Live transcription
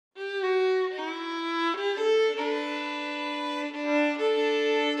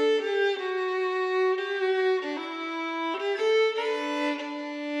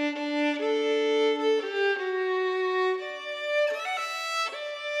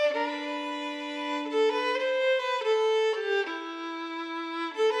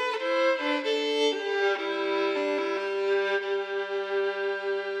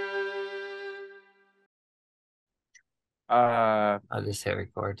I'll just hit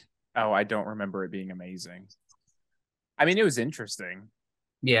record. Oh, I don't remember it being amazing. I mean, it was interesting.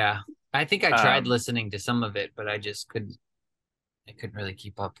 Yeah, I think I tried Um, listening to some of it, but I just couldn't. I couldn't really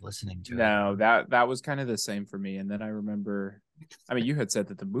keep up listening to it. no, that was kind of the same for me. And then I remember, I mean, you had said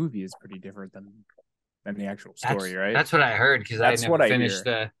that the movie is pretty different than the actual story, right? That's what I heard because I had That's never what I finished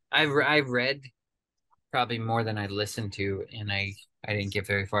hear. the. I've read probably more than I listened to, and I didn't get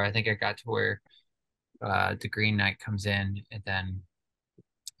very far. I think I got to where the Green Knight comes in, and then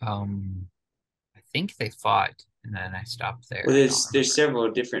I think they fought, and then I stopped Well, there. I don't there's remember.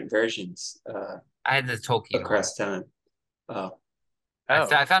 several different versions I had the Tolkien one. across time. Oh, Oh,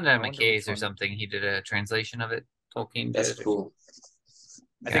 I found it I at wonder which McKay's or one. something. He did a translation of it. Tolkien that's did. cool.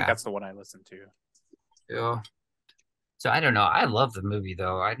 I think Yeah. that's the one I listened to. Yeah. So I don't know. I love the movie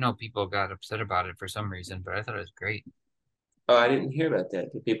though. I know people got upset about it for some reason, but I thought it was great. Oh, I didn't hear about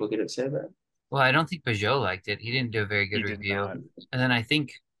that. Did people get upset about it? Well, I don't think Peugeot liked it. He didn't do a very good He did review. not. And then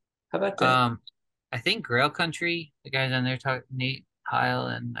How about that? um I think Grail Country, the guys on there talk Nate Heil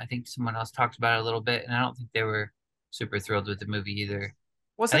and I think someone else talked about it a little bit, and I don't think they were super thrilled with the movie either.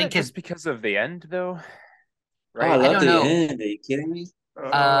 I Wasn't it think just because of the end, though? Oh, I Right? I love don't the know. end. Are you kidding me?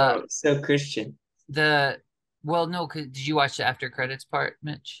 Uh Oh, so Christian. the well no, did you watch the after credits part,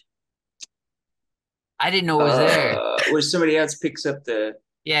 Mitch? I didn't know it was there. Where somebody else picks up the.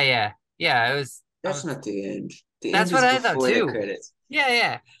 Yeah, yeah. Yeah, it was I That's was not the end. The that's end what is I thought before the too. credits. Yeah,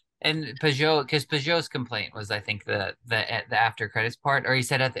 yeah. And Peugeot, because Peugeot's complaint was, I think, the after credits part, or he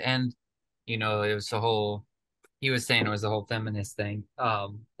said at the end, it was the whole. He was saying it was the whole feminist thing,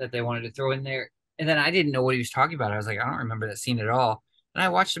 that they wanted to throw in there. And then I didn't know what he was talking about. I was like, I don't remember that scene at all. And I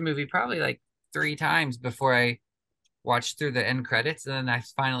watched the movie probably like three times before I watched through the end credits, and then I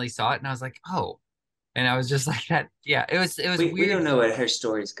finally saw it, and I was like, oh. And I was just like that. Yeah, it was We weird. don't know what her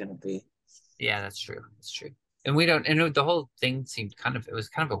story's gonna be. Yeah, that's true. That's true. And we don't, and the whole thing seemed it was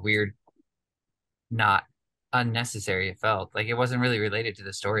kind of a weird, not unnecessary. It felt like it wasn't really related to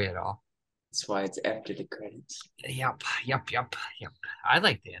the story at all. That's why it's after the credits. Yep, yep, yep, yep. I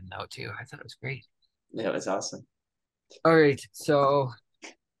liked the end though too. I thought it was great. That was awesome. All right, so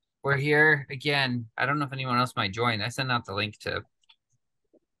we're here again. I don't know if anyone else might join. I sent out the link to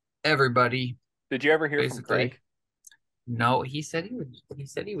everybody. Did you ever hear from Basically, Craig? no, he said he would. He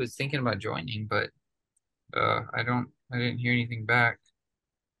said he was thinking about joining, but I don't. I didn't hear anything back.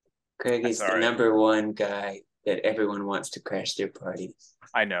 Craig That's is all the right. number one guy that everyone wants to crash their party.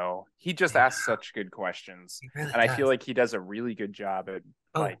 I know. He just Yeah, asks such good questions. he really And I feel does. like he does a really good job at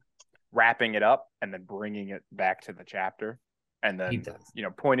Oh, like wrapping it up and then bringing it back to the chapter and he then,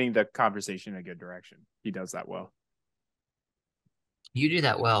 does. pointing the conversation in a good direction. He does that well. You do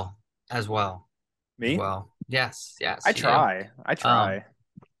that well as well. As Me? well. Yes, I yes, you do. try. I Um, try.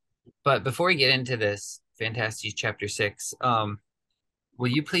 but before we get into this Fantastic Chapter 6, will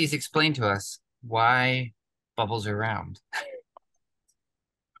you please explain to us why bubbles are round?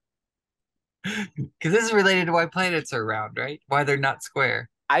 Because this is related to why planets are round, right? Why they're not square.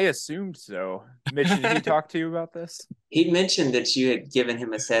 I assumed so. Mitch, did he talk to you about this? He mentioned that you had given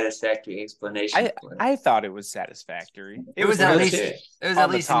him a satisfactory explanation I for it. I thought it was satisfactory. It It was was kind at of Let's least hear it. at on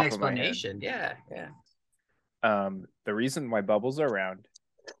the least an top of my head. explanation. Yeah, yeah. The reason why bubbles are round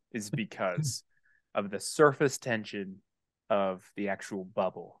is because of the surface tension of the actual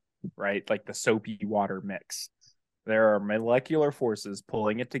bubble, right? Like the soapy water mix. There are molecular forces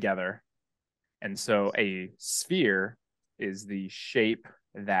pulling it together. And so a sphere is the shape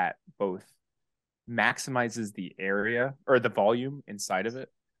that both maximizes the area or the volume inside of it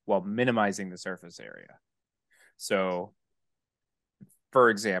while minimizing the surface area. So, for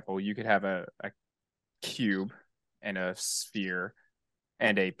example, you could have a cube and a sphere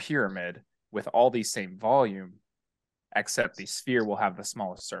and a pyramid with all the same volume, except the sphere will have the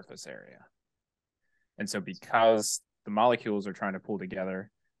smallest surface area. And so, because the molecules are trying to pull together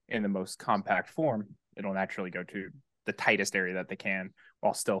in the most compact form, it'll naturally go to the tightest area that they can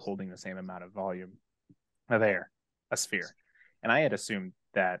while still holding the same amount of volume of air, a sphere. And I had assumed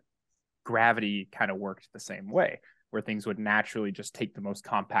that gravity kind of worked the same way, where things would naturally just take the most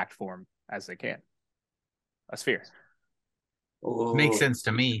compact form as they can, a sphere. Makes Oh, sense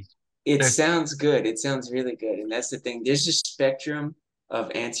to me. it There's sounds good. It sounds really good. And that's the thing. There's a spectrum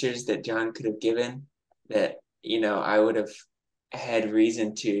of answers that John could have given that, I would have had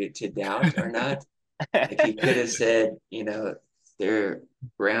reason to doubt or not. Like he could have said, they're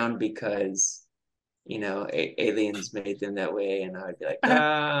brown because, aliens made them that way. And I would be like,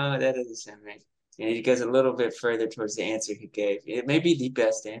 oh, that doesn't sound right. And he goes a little bit further towards the answer he gave. It may be the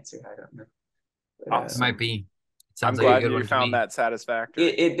best answer. I don't know. But might Awesome. be. I'm Sounds like a glad good you one to found me. that satisfactory.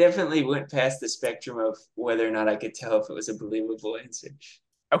 It definitely went past the spectrum of whether or not I could tell if it was a believable answer.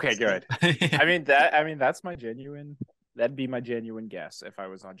 Okay, good. Yeah. I mean that's my genuine that'd be my genuine guess if I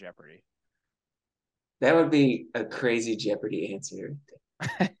was on Jeopardy. That would be a crazy Jeopardy answer.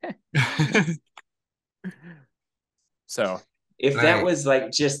 So, If All that right. was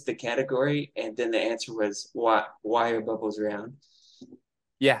like just the category and then the answer was why are bubbles round?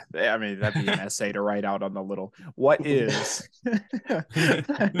 yeah, I mean that'd be an essay to write out on the little what is.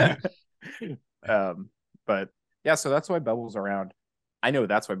 um, but yeah, so that's why bubbles are around. I know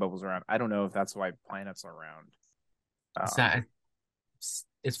that's why bubbles are around. I don't know if that's why planets are round. It's Um, not,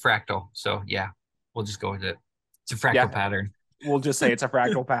 it's fractal. So yeah, we'll just go with it. It's a fractal yeah, pattern. we'll just say it's a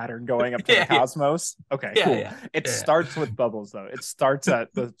fractal pattern going up to the Yeah, yeah, cosmos. Okay, yeah, cool. yeah, It yeah. starts with bubbles though. It starts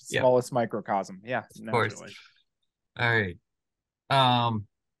at the Yeah, smallest microcosm. Yeah, of course. naturally. All right.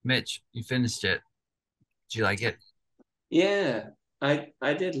 Mitch, you finished it. Did you like it? Yeah,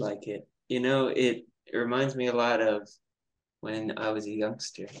 I did like it. It reminds me a lot of when I was a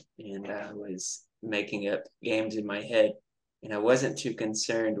youngster and I was making up games in my head, and I wasn't too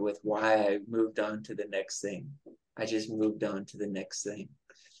concerned with why I moved on to the next thing. I just moved on to the next thing.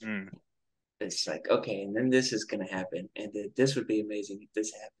 Mm. It's like, okay, and then this is going to happen, and this would be amazing if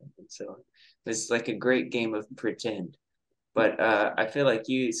this happened, and so on. It's like a great game of pretend. But I feel like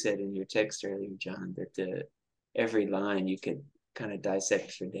you said in your text earlier, John, that every line you could kind of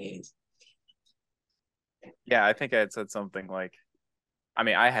dissect for days. Yeah, I think I had said something like, I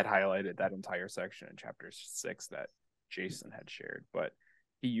mean, I had highlighted that entire section in chapter 6 that Jason had shared, but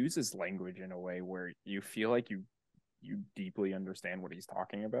he uses language in a way where you feel like you deeply understand what he's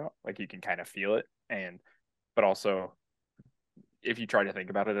talking about. Like you can kind of feel it, and but also if you try to think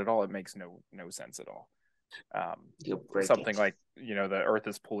about it at all, it makes no sense at all. You'll break Something it. like, the earth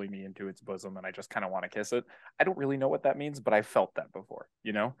is pulling me into its bosom and I just kind of want to kiss it. I don't really know what that means, but I felt that before.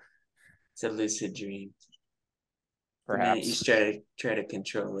 It's a lucid dream. The minute you Perhaps. try to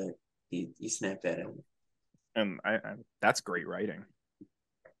control it, you snap out of it. And that's great writing.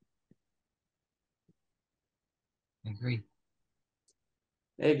 I agree.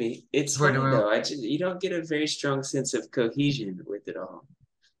 Maybe it's Where do funny though. we, You don't get a very strong sense of cohesion with it all.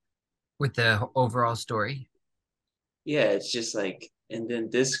 with the overall story? Yeah, it's just like, and then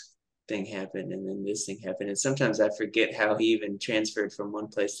this thing happened, and then this thing happened, and sometimes I forget how he even transferred from one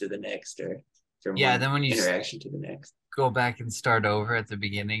place to the next, or from Yeah, one then when you interaction to the next. go back and start over at the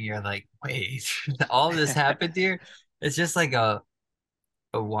beginning, you're like, wait, all this happened here? It's just like a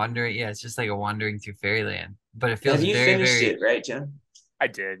wandering, yeah, it's just like a wandering through fairyland. But it Have feels you very, finished very, it, right, John? I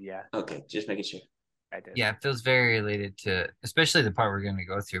did, yeah. Okay, just making sure. I did. yeah, it feels very related to, especially the part we're going to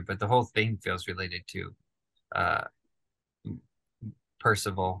go through, but the whole thing feels related to uh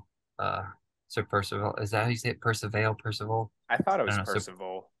Percival. Uh Sir Percival. Is that how you say it? Percival, Percival? I thought it I was don't know,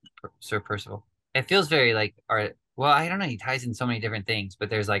 Percival. Sir Percival. It feels very like art. Well, I don't know. He ties in so many different things, but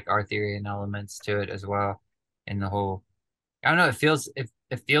there's like Arthurian elements to it as well. And the whole, I don't know.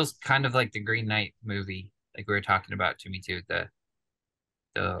 It feels kind of like the Green Knight movie, like we were talking about to me too. The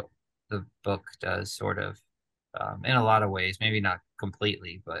the book does sort of, in a lot of ways. Maybe not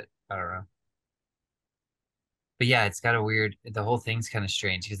completely, but I don't know. But yeah, it's got a weird. The whole thing's kind of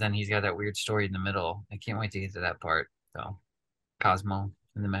strange because then he's got that weird story in the middle. I can't wait to get to that part. So. Cosmo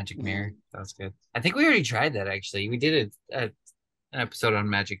and the Magic Mirror. Mm. That was good. I think we already tried that actually. We did an episode on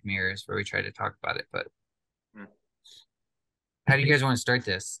magic mirrors where we tried to talk about it. But Hmm. how do you guys want to start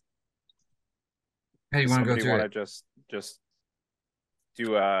this? How do you Does want to go somebody through want to it? just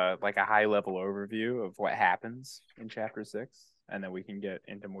do like a high level overview of what happens in chapter 6, and then we can get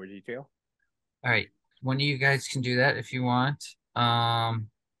into more detail? All right, one of you guys can do that if you want. But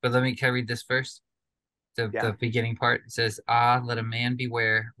can I read this first? The Yeah. beginning part. It says, "Ah, let a man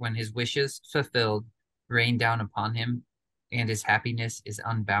beware when his wishes fulfilled rain down upon him, and his happiness is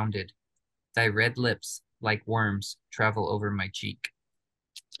unbounded. Thy red lips, like worms, travel over my cheek."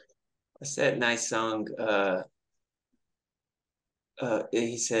 What's that nice song?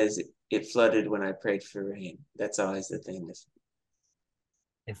 He says it flooded when I prayed for rain. That's always the thing.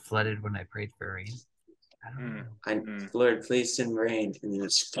 It flooded when I prayed for rain. I don't Mm. know. I Mm. Lord, please send rain, and then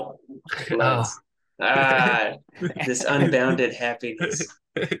it's Oh, floods. Ah, this unbounded happiness.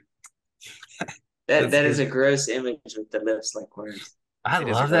 That that's that is good. a gross image with the lips like worms. I It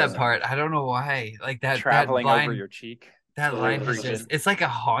is love that Uh, gross. part. I don't know why. Like Traveling over your cheek. that line is just Region. it's like a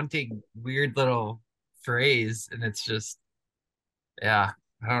haunting, weird little phrase, and it's just yeah,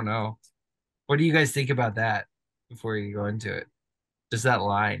 I don't know. What do you guys think about that before you go into it? Just that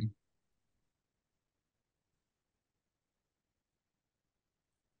line.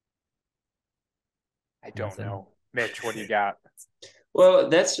 I don't Nothing. know. Mitch, what do you got? Well,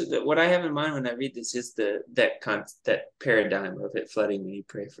 that's what I have in mind when I read this is that paradigm of it flooding when you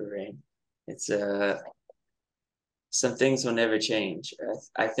pray for rain. It's some things will never change.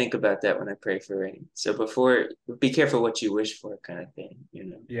 I think about that when I pray for rain. So be careful what you wish for, kind of thing, you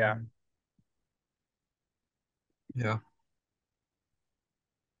know. Yeah. Yeah.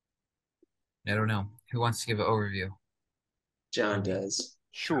 I don't know. Who wants to give an overview? John does.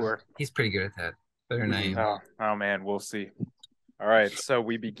 Sure. He's pretty good at that. Better than I am. Oh man, we'll see. All right, so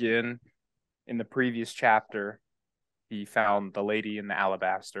we begin in the previous chapter. He found the lady in the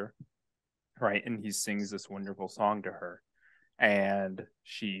alabaster, right? And he sings this wonderful song to her. And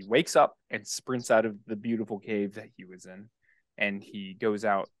she wakes up and sprints out of the beautiful cave that he was in. And he goes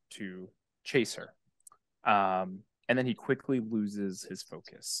out to chase her. And then he quickly loses his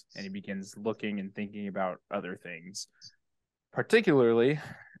focus and he begins looking and thinking about other things, particularly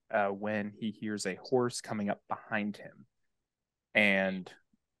when he hears a horse coming up behind him. And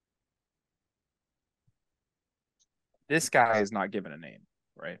this guy is not given a name,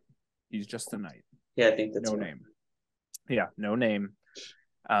 right? He's just a knight. Yeah, I think that's no right. name. Yeah, no name.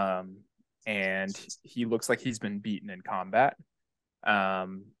 And he looks like he's been beaten in combat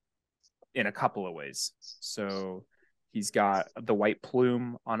in a couple of ways. So he's got the white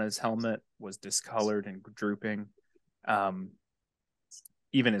plume on his helmet was discolored and drooping.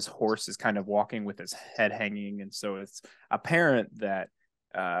 Even his horse is kind of walking with his head hanging. And so it's apparent that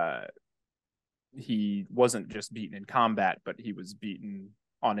he wasn't just beaten in combat, but he was beaten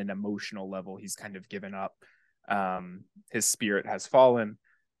on an emotional level. He's kind of given up. His spirit has fallen.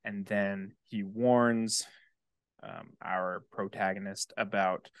 And then he warns our protagonist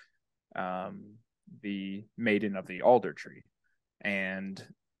about the maiden of the alder tree. And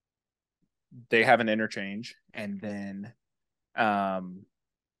they have an interchange. And then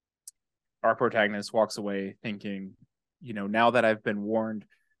our protagonist walks away thinking, you know, now that I've been warned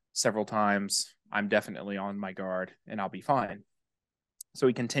several times, I'm definitely on my guard and I'll be fine. So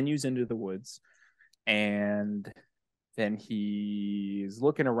he continues into the woods and then he's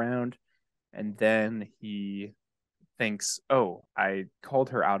looking around and then he thinks, oh, I called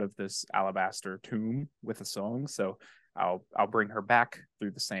her out of this alabaster tomb with a song, so I'll bring her back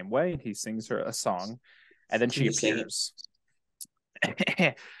through the same way. He sings her a song and then she appears.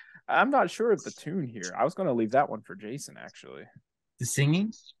 I'm not sure of the tune here. I was going to leave that one for Jason, actually. The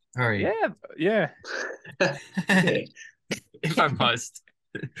singing? All right. Yeah. If I must.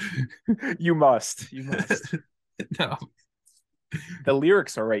 You must. No. The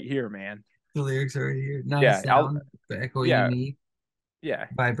lyrics are right here, man. The lyrics are right here. Not Yeah, a sound, the echo you need. Yeah.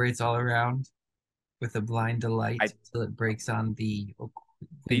 Vibrates all around with a blind delight till it breaks on the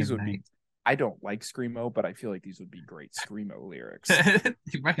these would be. I don't like Screamo, but I feel like these would be great Screamo lyrics.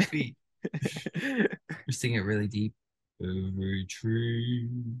 They might be. You're singing it really deep. Every tree.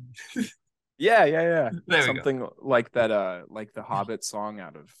 Yeah. There Something like that, like the Hobbit song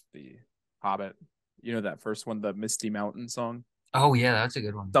out of the Hobbit. You know that first one, the Misty Mountain song? Oh yeah, that's a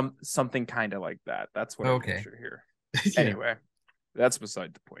good one. Something kind of like that. That's what I picture here. Yeah. Anyway, that's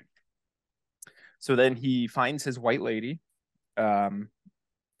beside the point. So then he finds his white lady.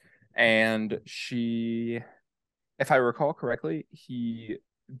 And she, if I recall correctly, he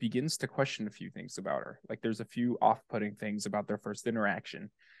begins to question a few things about her. Like there's a few off-putting things about their first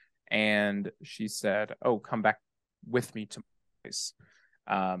interaction. And she said, oh, come back with me to my place.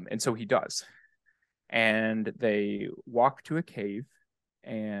 And so he does. And they walk to a cave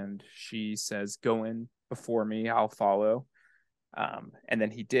and she says, go in before me, I'll follow. And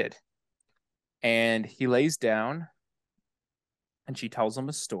then he did. And he lays down and she tells him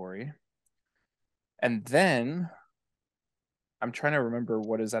a story. And then I'm trying to remember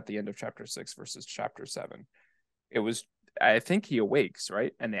what is at the end of chapter 6 versus chapter 7. It was, I think he awakes,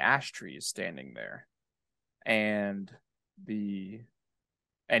 right? And the ash tree is standing there. And he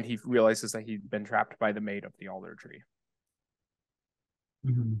realizes that he'd been trapped by the maid of the alder tree.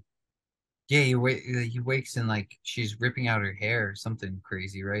 Mm-hmm. Yeah, he wakes and like she's ripping out her hair or something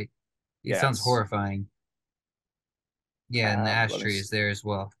crazy, right? It sounds horrifying. Yeah, and the ash tree is there as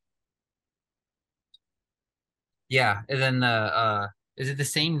well. Yeah, and then is it the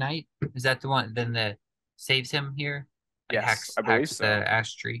same knight? Is that the one then that saves him here? Yes, I believe so. The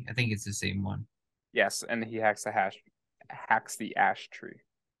ash tree. I think it's the same one. Yes, and he hacks the ash tree.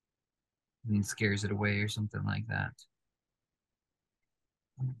 And scares it away or something like that.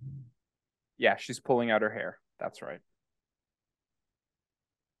 Yeah, she's pulling out her hair. That's right.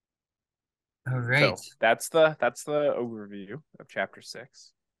 All right. So that's the overview of chapter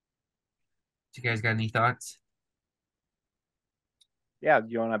 6. Do you guys got any thoughts? Yeah, do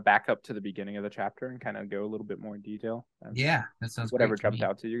you want to back up to the beginning of the chapter and kind of go a little bit more in detail? Yeah, that sounds Whatever great to jumped me.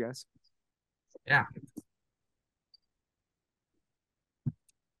 out to you guys. Yeah.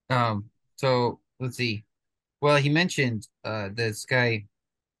 So let's see. Well, he mentioned this guy.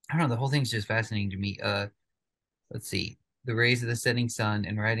 I don't know, the whole thing's just fascinating to me. Let's see. The rays of the setting sun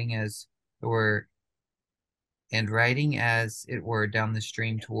it were riding as it were down the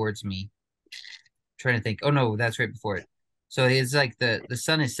stream towards me. Trying to think. Oh no, that's right before it. So it's like the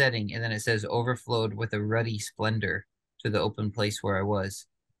sun is setting, and then it says overflowed with a ruddy splendor to the open place where I was.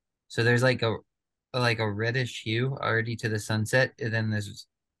 So there's like a reddish hue already to the sunset, and then there's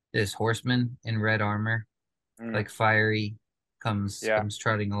this horseman in red armor, Mm, like fiery, yeah, comes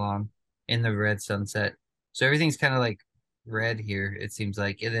trotting along in the red sunset. So everything's kind of like red here, it seems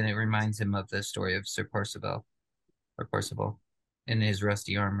like, and then it reminds him of the story of Sir Percival or Percival in his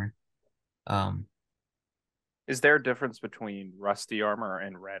rusty armor. Um, is there a difference between rusty armor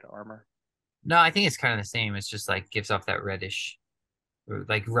and red armor? no, I think it's kind of the same. It's just like gives off that reddish,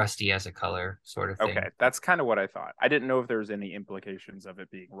 like rusty as a color sort of Okay, thing. that's kind of what I thought. I didn't know if there was any implications of it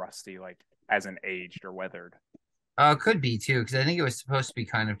being rusty, like as in aged or weathered. Could be too, because I think it was supposed to be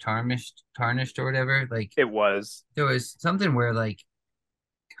kind of tarnished or whatever. Like It was. there was something where like,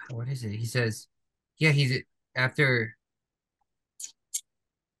 what is it? He says, yeah, after.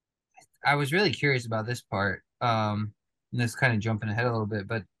 I was really curious about this part. And this kind of jumping ahead a little bit,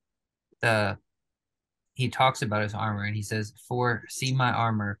 but the he talks about his armor and he says, "For see my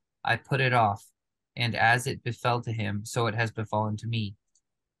armor, I put it off, and as it befell to him, so it has befallen to me.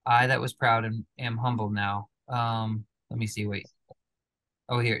 I that was proud and am humble now." Let me see. Wait.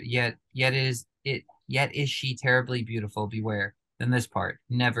 Oh, here. Yet is she terribly beautiful. Beware. Then this part.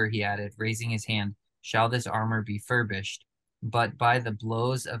 Never, he added, raising his hand, shall this armor be furbished, but by the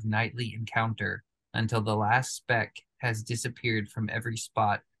blows of knightly encounter, until the last speck has disappeared from every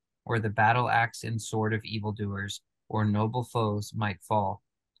spot where the battle axe and sword of evildoers or noble foes might fall.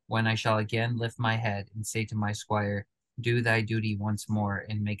 When I shall again lift my head and say to my squire, do thy duty once more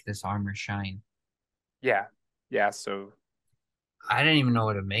and make this armor shine. Yeah. Yeah, so I didn't even know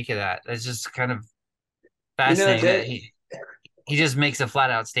what to make of that. That's just kind of You know fascinating that that he just makes a flat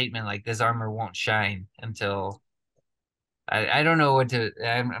out statement like this armor won't shine until I don't know what to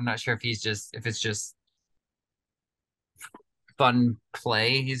I'm not sure if it's just fun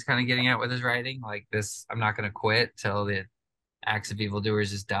play he's kind of getting at with his writing like this I'm not going to quit till the Axe of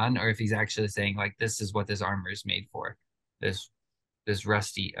Evildoers is done, or if he's actually saying like this is what this armor is made for, this this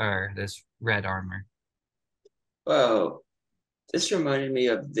rusty or this red armor. well, this reminded me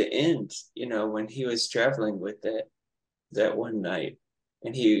of the end, when he was traveling with that one night.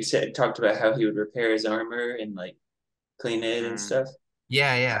 And he talked about how he would repair his armor and like clean it and mm, stuff.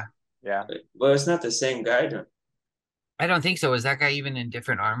 Yeah, yeah. yeah. Well, it's not the same guy. I don't think so. Is that guy even in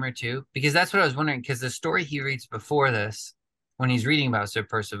different armor too? Because that's what I was wondering. Because the story he reads before this, when he's reading about Sir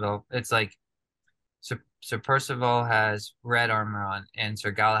Percival, it's like Sir Percival has red armor on, and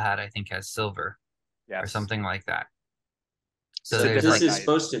Sir Galahad, I think, has silver or Yes. something like that. So It's a So there's this different like, is night.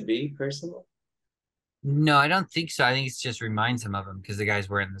 supposed to be personal. no, I don't think so. I think it just reminds him of him because the guy's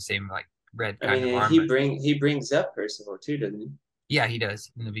wearing the same like red I kind of mean, armor. he brings up Percival too, doesn't he? Yeah, he does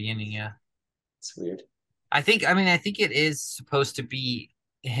in the beginning. Yeah, It's weird. I think it is supposed to be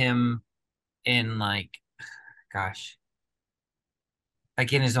him in like, gosh,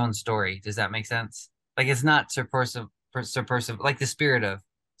 like in his own story. Does that make sense? Like it's not Sir Percival, like the spirit of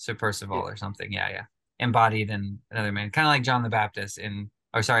Sir Percival Yeah. or something. Yeah, yeah, embodied in another man, kind of like John the Baptist in,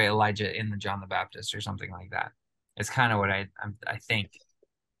 or sorry, Elijah in the John the Baptist or something like that. It's kind of what I think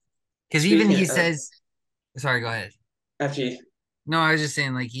because even he Speaking of, says, sorry, go ahead. after you, No, I was just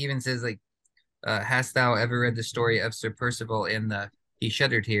saying like he even says like, hast thou ever read the story of Sir Percival in the he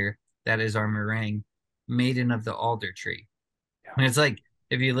shuddered here, that is our meringue, maiden of the alder tree. Yeah. And it's like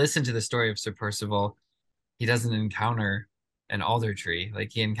if you listen to the story of Sir Percival, he doesn't encounter an alder tree.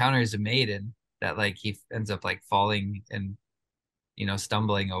 Like he encounters a maiden that like he ends up like falling and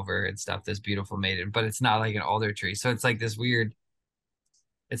stumbling over and stuff, this beautiful maiden, but it's not like an alder tree. So it's like this weird,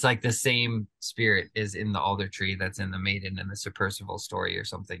 it's like the same spirit is in the alder tree that's in the maiden and the Sir Percival story or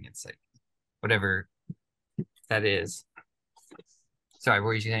something. It's like whatever that is. Sorry, what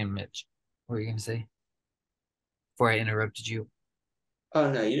were you saying, Mitch? What were you gonna say before I interrupted you?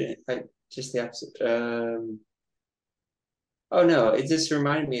 oh no, you didn't. Just the opposite. Oh no, it just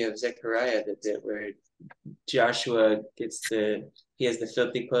reminded me of Zechariah, the bit where Joshua he has the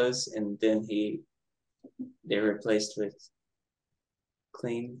filthy clothes, and then they're replaced with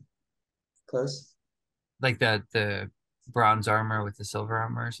clean clothes. Like the bronze armor with the silver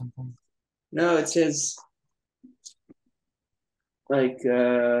armor or something? No, it says Like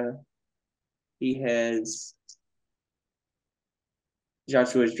he has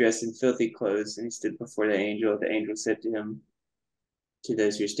Joshua was dressed in filthy clothes, and he stood before the angel. The angel said to him, to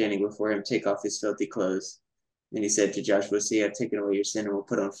those who are standing before him, take off his filthy clothes. And he said to Joshua, see, I've taken away your sin and will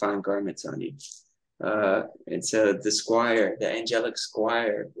put on fine garments on you. And so the squire, the angelic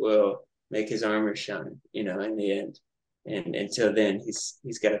squire, will make his armor shine, in the end. And until then,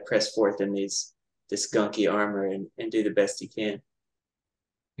 he's got to press forth in this gunky armor and do the best he can.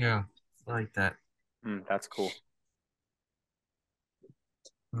 Yeah, I like that. That's cool.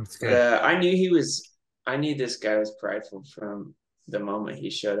 That's But good. I knew this guy was prideful from the moment he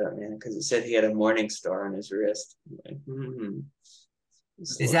showed up, man, because it said he had a morning star on his wrist. Like,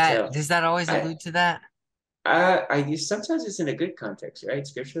 Does that always I, allude to that? I use sometimes it's in a good context, right?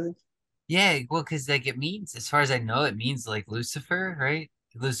 Scripturally. Yeah, well, because like it means, as far as I know, it means like Lucifer, right?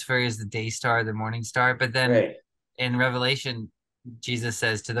 Lucifer is the day star, the morning star. But then Right. in Revelation, Jesus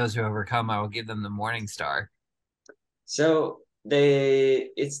says, "To those who overcome, I will give them the morning star." So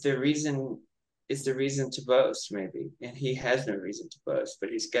it's the reason to boast, maybe. And he has no reason to boast, but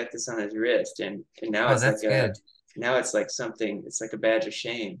he's got this on his wrist and Oh, that's good. now it's like something, it's like a badge of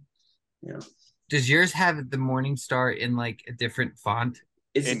shame, you know. Does yours have the morning star in like a different font?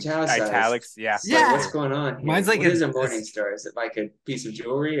 It's In italicized. italics, yeah, It's like, mine Yeah, what's too. going on here? mine's like What is a a morning star? Is it like a piece of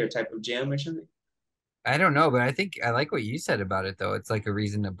jewelry or type of gem or something? I don't know, but I think I like what you said about it though. It's like a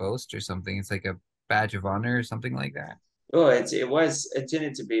reason to boast or something. It's like a badge of honor or something like that. Well, it was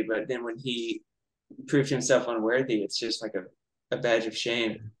intended to be, but then when he proved himself unworthy, it's just like a badge of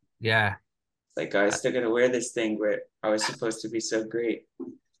shame. Yeah, Like, I uh, still gotta wear this thing where I was supposed to be so great.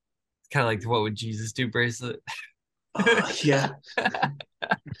 it's kind of like the what would Jesus do bracelet. Oh, yeah.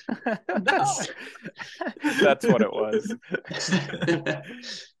 No. That's what it was.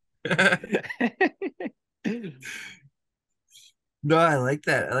 No, I like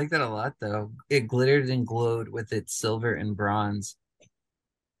that. I like that a lot though. It glittered and glowed with its silver and bronze.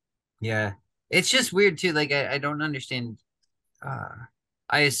 Yeah. It's just weird too. Like I don't understand. Uh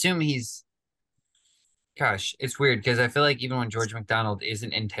I assume he's gosh, it's weird because I feel like even when George MacDonald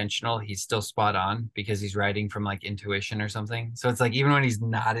isn't intentional, he's still spot on because he's writing from like intuition or something. So it's like even when he's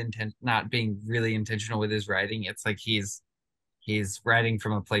not being really intentional with his writing, it's like he's writing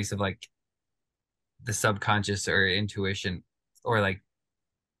from a place of like the subconscious or intuition or like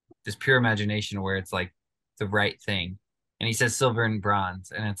this pure imagination where it's like the right thing. And he says silver and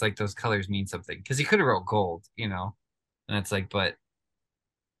bronze, and it's like those colors mean something because he could have wrote gold, And it's like, but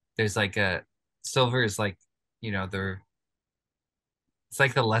there's like a silver is like, the it's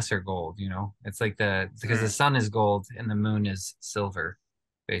like the lesser gold. It's like because the sun is gold and the moon is silver,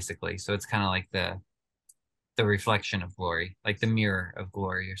 basically. So it's kind of like the reflection of glory, like the mirror of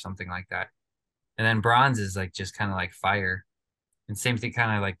glory or something like that. And then bronze is like just kind of like fire. And same thing,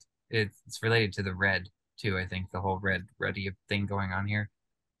 kind of like it's related to the red too, I think, the whole ready thing going on here.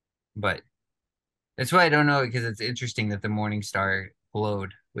 But that's why I don't know because it's interesting that the morning star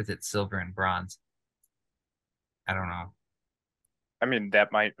glowed with its silver and bronze. I don't know. I mean,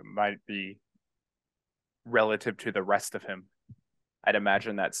 that might be relative to the rest of him. I'd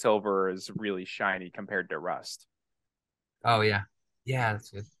imagine that silver is really shiny compared to rust. Oh yeah. Yeah,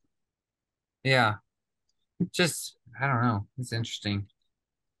 that's good. Yeah. Just I don't know. It's interesting.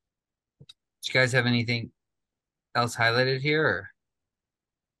 Do you guys have anything else highlighted here or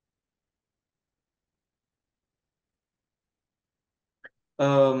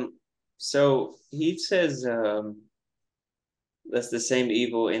So he says, lest the same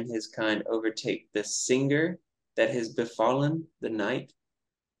evil in his kind overtake the singer that has befallen the night.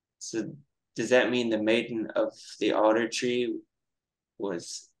 So does that mean the maiden of the alder tree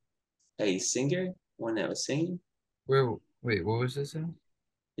was a singer, one that was singing? where wait, what was this in?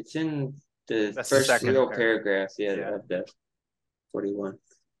 It's in the That's the first second real pair. paragraph, Yeah. of the 41.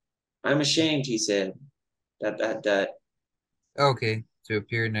 I'm ashamed, he said. That. Okay. To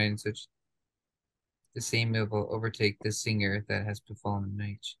appear at night in such the same evil overtake the singer that has befallen the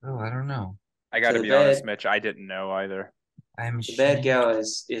night. Oh, I don't know. I got So to the be honest, bad Mitch, I didn't know either. I'm the bad ashamed. gal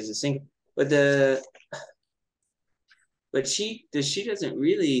is a singer, but she doesn't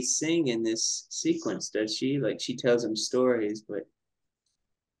really sing in this sequence, does she? Like, she tells him stories, but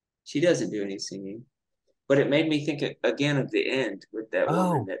she doesn't do any singing. But it made me think again of the end with that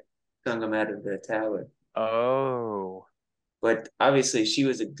woman Oh, that sung him out of the tower. Oh, But obviously, she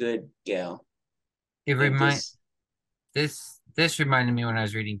was a good gal, it and remind this reminded me when I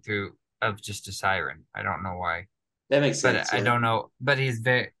was reading through of just a siren. I don't know why, that makes but sense. I Yeah. don't know. But he's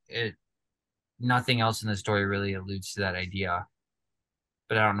very nothing else in the story really alludes to that idea.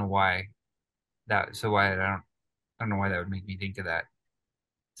 But I don't know why that. So why I don't. I don't know why that would make me think of that.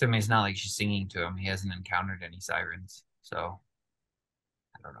 So I mean, it's not like she's singing to him. He hasn't encountered any sirens, so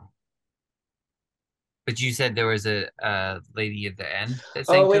I don't know. But you said there was a lady at the end that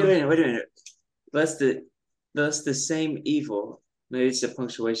sang Oh, to wait a him. minute, wait a minute. Thus the same evil, maybe it's a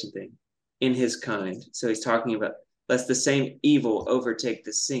punctuation thing, in his kind. So he's talking about lest the same evil overtake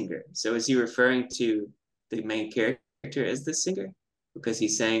the singer. So is he referring to the main character as the singer? Because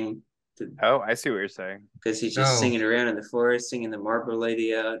he's saying Oh, I see what you're saying. because he's just Oh, singing around in the forest, singing the Marble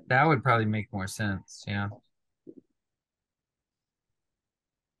Lady out. that would probably make more sense. Yeah,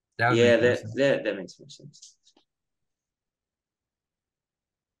 that would Yeah, make more that sense. that that makes more sense.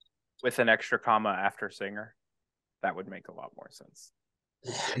 With an extra comma after singer, that would make a lot more sense.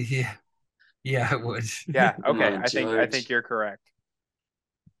 Yeah, yeah, it would. Yeah, Come okay. on, I think George. you're correct.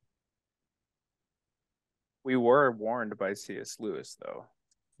 We were warned by C.S. Lewis, though.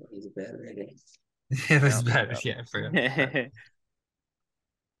 He's a bad writer. It was Yep, better. Yeah, I forgot about that.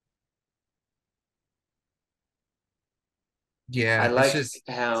 yep. I Yeah, it's like just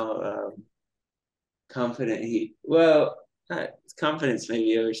how confident he. Well, confidence may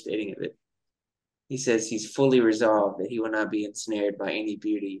be overstating it, but he says he's fully resolved that he will not be ensnared by any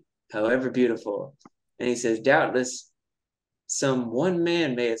beauty, however beautiful. And he says, doubtless some one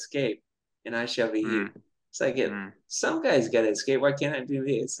man may escape, and I shall be he. Mm, It's like mm. some guy's got to escape. Why can't I be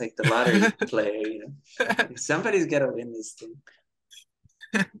me? It's like the lottery player, you know. Like, somebody's got to win this thing.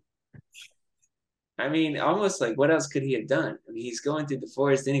 I mean, almost like what else could he have done? I mean, he's going through the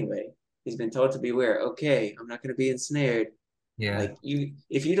forest anyway. He's been told to beware. Okay, I'm not going to be ensnared. yeah. Like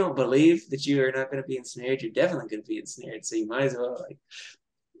if you don't believe that you are not going to be ensnared, you're definitely going to be ensnared. So you might as well like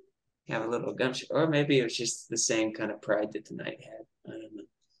have a little gumption, or maybe it was just the same kind of pride that the knight had. I don't know.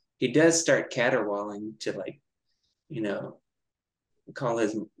 He does start caterwauling to like, you know, call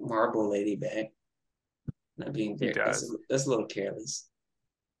his marble lady back. Not being He very. does. That's a little careless.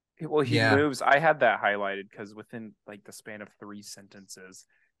 Well, he Yeah. moves. I had that highlighted because within like the span of 3 sentences,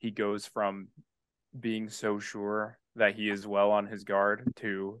 he goes from being so sure that he is well on his guard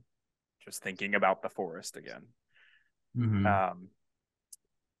to just thinking about the forest again. Hmm. Um,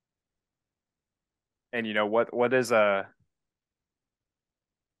 and what is a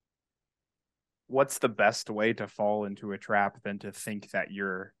what's the best way to fall into a trap than to think that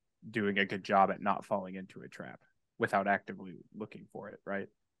you're doing a good job at not falling into a trap without actively looking for it, right?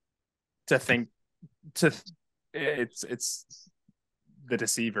 To think to it's the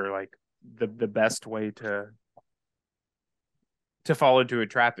deceiver, like the best way to fall into a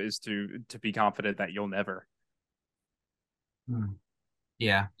trap is to be confident that you'll never.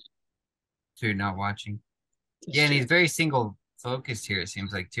 Yeah. So you're not watching. That's Yeah, and he's true. very single focused here, it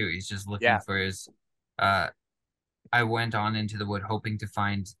seems like too. He's just looking Yeah. for his uh I went on into the wood hoping to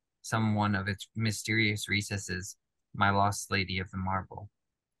find someone of its mysterious recesses, my lost lady of the marble.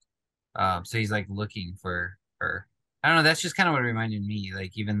 So he's like looking for her. I don't know, that's just kind of what it reminded me.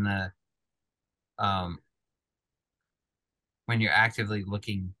 Like even the um when you're actively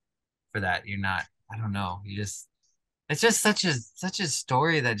looking for that, you're not, I don't know, you just it's just such a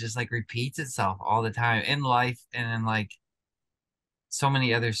story that just like repeats itself all the time in life and in like so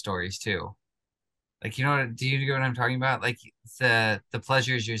many other stories too. Like do you get what I'm talking about? Like the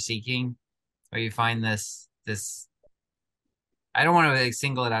pleasures you're seeking, or you find this I don't want to like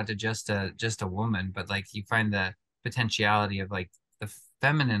single it out to just a woman, but like you find the potentiality of like the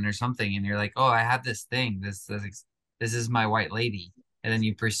feminine or something, and you're like, oh, I have this thing, this is my white lady, and then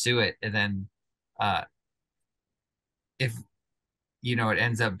you pursue it, and then uh if it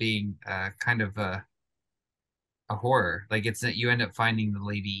ends up being kind of a horror. Like it's that you end up finding the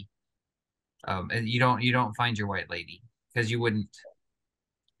lady, and you don't find your white lady because you wouldn't.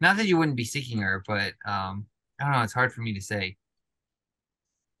 Not that you wouldn't be seeking her, but I don't know. It's hard for me to say.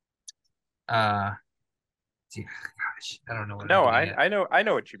 Uh, gosh, I don't know what I'm No, getting I at. I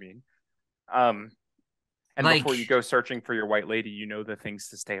know what you mean. Um, and Like, before you go searching for your white lady, you know the things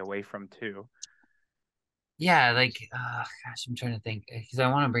to stay away from too. yeah, like, gosh, I'm trying to think because I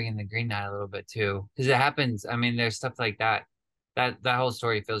want to bring in the Green Knight a little bit too because it happens. I mean, there's stuff like that. That whole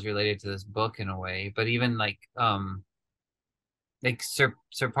story feels related to this book in a way, but even like Sir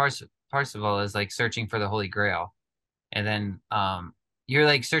Parzival is like searching for the Holy Grail, and then you're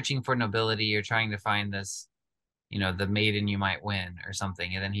like searching for nobility. You're trying to find this, the maiden you might win or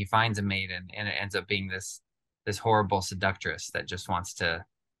something, and then he finds a maiden, and it ends up being this horrible seductress that just wants to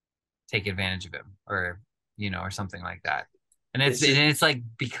take advantage of him, or something like that. And it's This and is it's like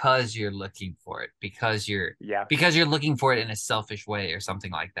because you're looking for it, Yeah. because you're looking for it in a selfish way or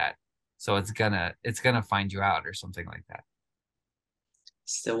something like that. So it's gonna find you out or something like that.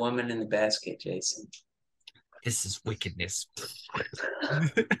 it's the woman in the basket, Jason. this is wickedness.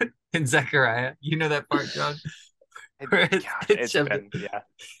 In Zechariah, you know that part, John? Where It's been, yeah.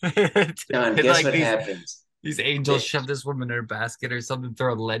 John, it, guess like what happens? these angels shove this woman in her basket or something,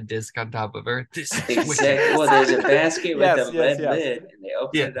 throw a lead disc on top of her. This is Exactly. Well, there's a basket with a Yes. lead lid, and they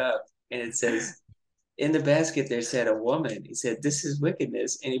open Yeah. it up, and it says, in the basket there sat a woman. He said, "This is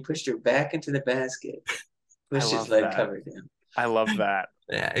wickedness," and he pushed her back into the basket, pushed his love lead that. cover down. I love that.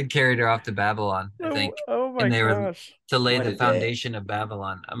 Yeah, and carried her off to Babylon, I think. Oh my And they were gosh. to lay What the a day. foundation of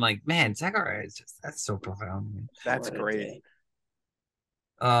Babylon. I'm like, man, Zechariah is just that's so profound. Man. That's What a great. day.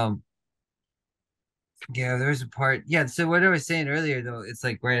 Yeah, there's a part. Yeah, so what I was saying earlier though, it's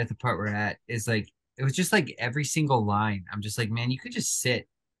like right at the part we're at is like it was just like every single line. I'm just like, man, you could just sit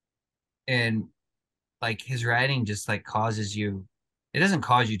and like his writing just like causes you it doesn't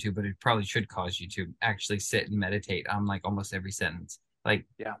cause you to, but it probably should cause you to actually sit and meditate on like almost every sentence. Like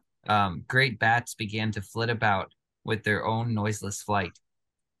Yeah. great bats began to flit about with their own noiseless flight,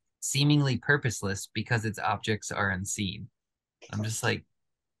 seemingly purposeless because its objects are unseen. I'm just like,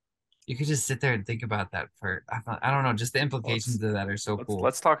 you could just sit there and think about that for, I don't know, just the implications of that are so cool.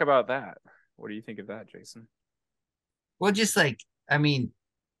 Let's talk about that. What do you think of that, Jason? Well, just like, I mean,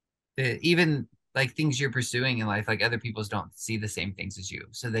 even like things you're pursuing in life, like other people's don't see the same things as you.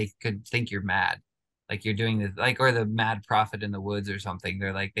 So they could think you're mad. Like you're doing the like or the mad prophet in the woods or something.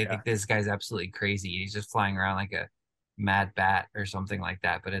 They're like they think this guy's absolutely crazy. He's just flying around like a mad bat or something like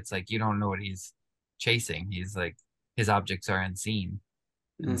that. But it's like you don't know what he's chasing. He's like his objects are unseen.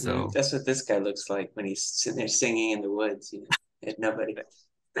 And so That's what this guy looks like when he's sitting there singing in the woods, there's nobody.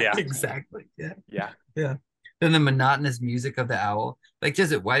 Yeah. Exactly. Yeah. Yeah. Yeah. Then the monotonous music of the owl. Like,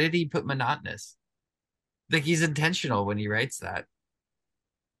 why did he put monotonous? Like he's intentional when he writes that.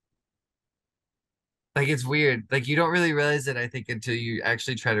 Like it's weird. Like you don't really realize it, I think, until you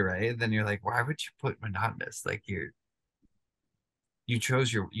actually try to write it. Then you're like, why would you put monotonous? Like you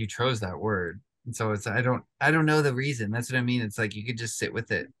chose that word. And so it's I don't know the reason. That's what I mean. It's like you could just sit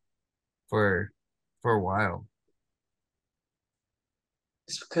with it for a while.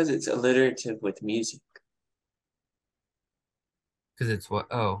 It's because it's alliterative with music. Because it's what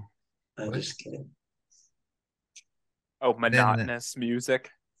I'm what? just kidding. Oh, monotonous music.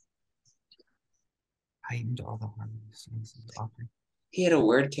 Heightened all the harmonies. He had a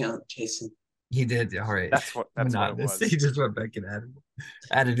word count, Jason. He did. All right. That's what it was. He just went back and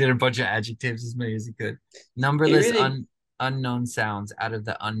added in a bunch of adjectives as many as he could. Numberless unknown sounds out of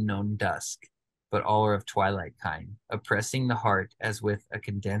the unknown dusk, but all are of twilight kind, oppressing the heart as with a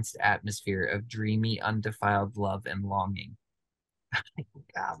condensed atmosphere of dreamy, undefiled love and longing.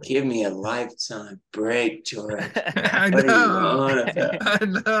 Give me a lifetime break, George. I What know. are you on about? I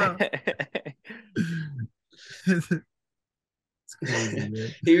know. It's crazy, man.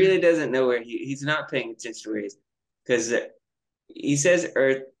 He really doesn't know where he's not paying attention to where he's because he says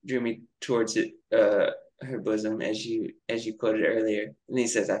Earth drew me towards it, her bosom, as you quoted earlier, and he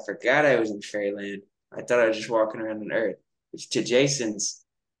says, "I forgot I was in fairyland. I thought I was just walking around on Earth." Which to Jason's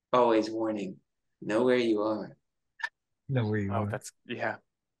always warning: know where you are. Know where you are. That's yeah.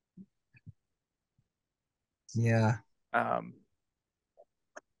 Yeah.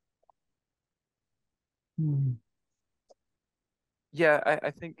 Yeah,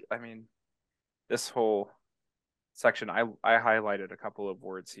 I think, I mean, this whole section, I highlighted a couple of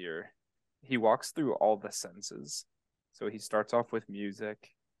words here. He walks through all the senses. So he starts off with music,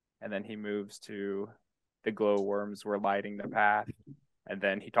 and then he moves to the glowworms were lighting the path, and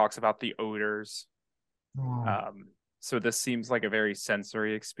then he talks about the odors. So this seems like a very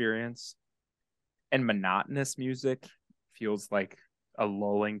sensory experience. And monotonous music feels like a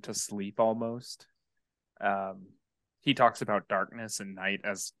lulling to sleep almost. He talks about darkness and night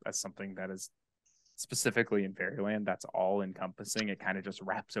as something that is specifically in Fairyland, that's all encompassing. It kind of just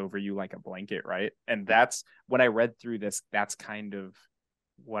wraps over you like a blanket, right? And that's when I read through this, that's kind of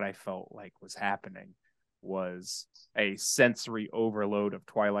what I felt like was happening, was a sensory overload of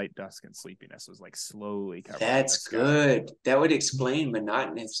twilight, dusk, and sleepiness was like slowly covering. That's good. That would explain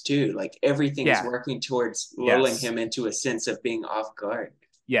monotonous too. Like everything is working towards lulling him into a sense of being off guard.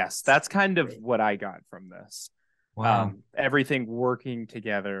 Yes, that's kind of what I got from this. Wow. Everything working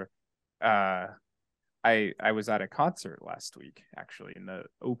together. I was at a concert last week, actually, and the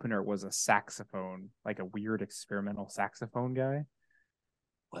opener was a saxophone, like a weird experimental saxophone guy.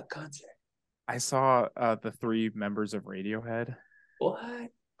 What concert? I saw the 3 members of Radiohead. What?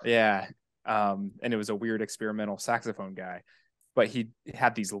 Yeah. And it was a weird experimental saxophone guy. But he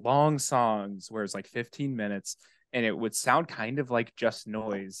had these long songs where it's like 15 minutes, and it would sound kind of like just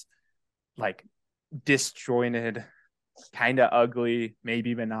noise, like disjointed, kind of ugly,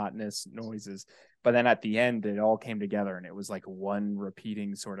 maybe monotonous noises. But then at the end, it all came together, and it was like one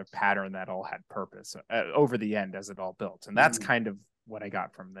repeating sort of pattern that all had purpose over the end as it all built. And that's kind of what I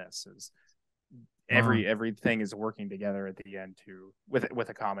got from this is everything is working together at the end to with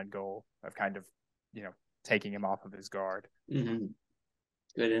a common goal of kind of, you know, taking him off of his guard. Mm-hmm.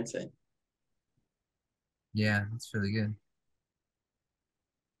 Good insight. Yeah, that's really good.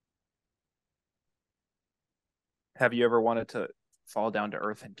 Have you ever wanted to fall down to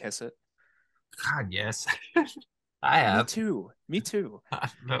earth and kiss it? God, yes. I have. Me too. I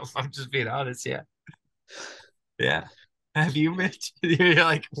don't know if I'm just being honest. Yeah. Yeah. Have you, Mitch? You're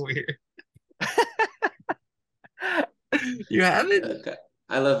like weird. You haven't? Okay.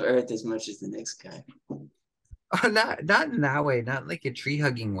 I love Earth as much as the next guy. Oh, not in that way, not like a tree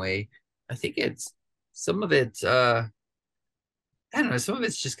hugging way. I think it's some of it's I don't know, some of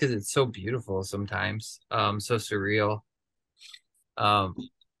it's just because it's so beautiful sometimes. So surreal. Um,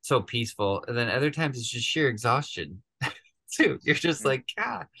 so peaceful. And then other times it's just sheer exhaustion too. You're just like,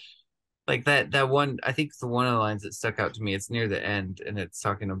 God. Like that one, I think the one of the lines that stuck out to me, it's near the end, and it's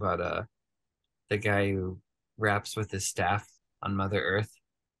talking about the guy who raps with his staff on Mother Earth.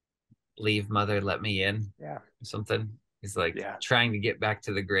 Leave mother, let me in. Yeah. Or something. He's like Yeah. trying to get back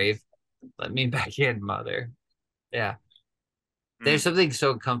to the grave. Let me back in, mother. Yeah. There's something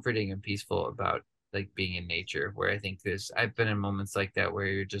so comforting and peaceful about like being in nature where I think I've been in moments like that where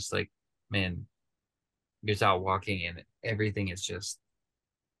you're just like, man, you're just out walking and everything is just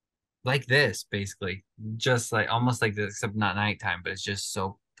like this, basically. Just like almost like this, except not nighttime, but it's just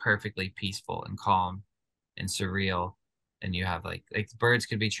so perfectly peaceful and calm and surreal. And you have like birds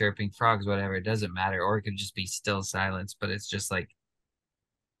could be chirping, frogs, whatever, it doesn't matter, or it could just be still silence, but it's just like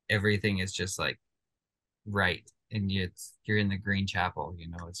everything is just like right. And you're in the Green Chapel, you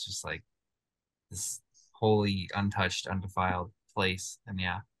know, it's just like this holy, untouched, undefiled place. And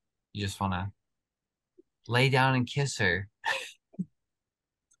yeah, you just want to lay down and kiss her.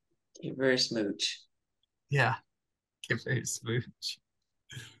 Give her a smooch. Yeah, give her a smooch.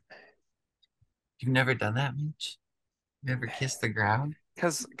 You've never done that, Mitch? Never kissed the ground?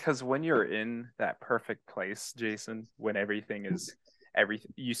 Because when you're in that perfect place, Jason, when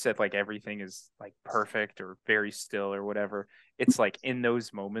you said like everything is like perfect or very still or whatever, it's like in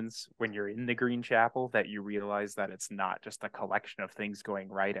those moments when you're in the Green Chapel that you realize that it's not just a collection of things going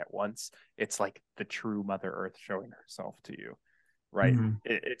right at once. It's like the true Mother Earth showing herself to you, right? Mm-hmm.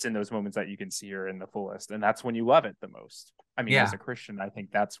 It's in those moments that you can see her in the fullest, and that's when you love it the most. I mean, as a Christian, I think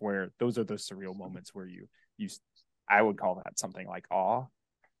that's where those are the surreal moments where you I would call that something like awe,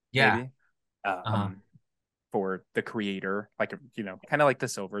 maybe, for the creator, like, you know, kind of like the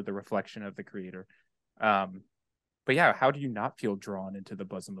silver, the reflection of the creator. But yeah, how do you not feel drawn into the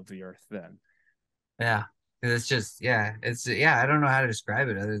bosom of the earth then? Yeah, it's just I don't know how to describe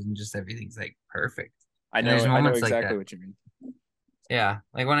it other than just everything's like perfect. I know exactly what you mean. Yeah,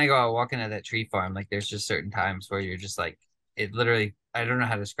 like when I go out walking at that tree farm, like there's just certain times where you're just like, it literally, I don't know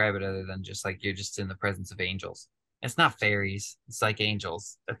how to describe it other than just like you're just in the presence of angels. It's not fairies, it's like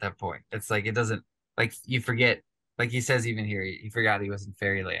angels at that point. It's like it doesn't, like you forget, like he says even here, he forgot he was in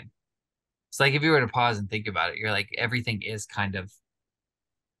fairyland. It's like if you were to pause and think about it, you're like everything is kind of,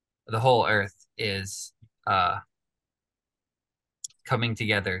 the whole earth is coming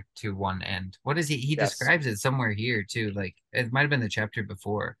together to one end. What is he describes it somewhere here too, like it might have been the chapter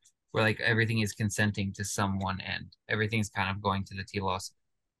before where like everything is consenting to some one end, everything's kind of going to the telos,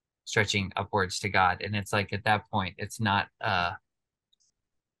 stretching upwards to God. And it's like at that point it's not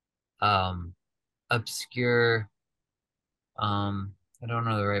obscure, I don't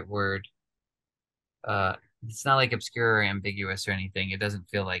know the right word, it's not like obscure or ambiguous or anything. It doesn't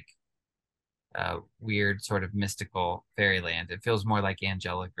feel like weird sort of mystical fairyland. It feels more like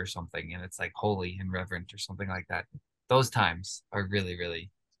angelic or something, and it's like holy and reverent or something like that. Those times are really,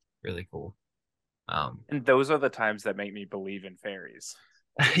 really, really cool. And those are the times that make me believe in fairies.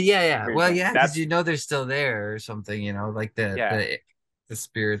 Yeah. Well, yeah, because you know they're still there or something, you know, like the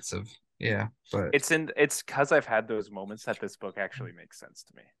spirits of but it's because I've had those moments that this book actually makes sense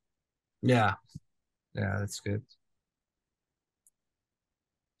to me. Yeah, that's good.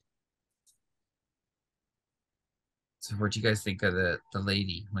 So what do you guys think of the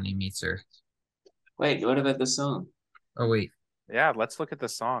lady when he meets her? Wait, what about the song? Oh wait. Yeah, let's look at the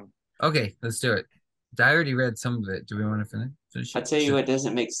song. Okay, let's do it. I already read some of it. Do we want to finish it? I'll tell you what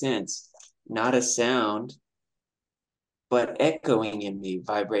doesn't make sense. Not a sound, but echoing in me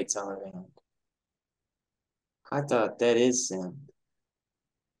vibrates all around. I thought that is sound.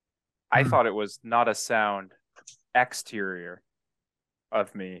 I thought it was not a sound exterior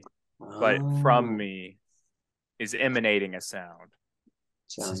of me, but from me is emanating a sound.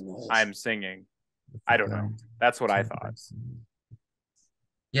 I'm singing. I don't know. That's what I thought.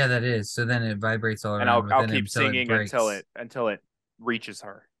 Yeah, that is. So then it vibrates all And around I'll within him keep till it singing breaks. until it reaches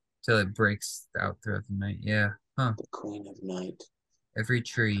her. Till it breaks out throughout the night. Yeah. Huh. The Queen of Night. Every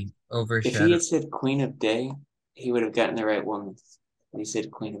tree If he had overshadowed. said Queen of Day, he would have gotten the right woman. But he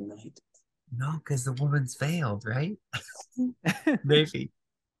said Queen of Night. No, because the woman's veiled, right? Maybe.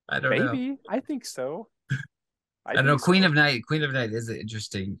 I don't know. Maybe. I think so. I don't know. Queen of Night. Queen of Night is an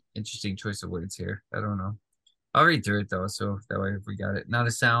interesting choice of words here. I don't know. I'll read through it though, so that way if we got it. Not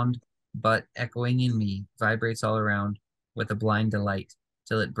a sound, but echoing in me, vibrates all around with a blind delight,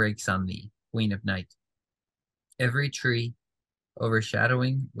 till it breaks on thee, Queen of Night. Every tree,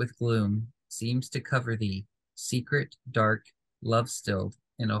 overshadowing with gloom, seems to cover thee, secret, dark, love stilled,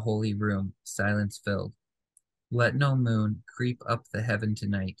 in a holy room, silence filled. Let no moon creep up the heaven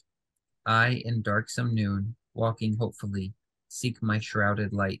tonight. I, in darksome noon, walking hopefully, seek my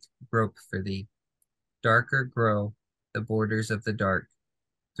shrouded light, grope for thee. Darker grow the borders of the dark,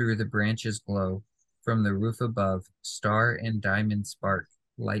 through the branches glow, from the roof above, star and diamond spark,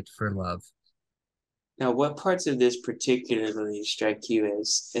 light for love. Now, what parts of this particularly strike you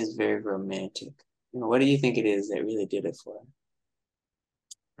as very romantic? What do you think it is that really did it for him?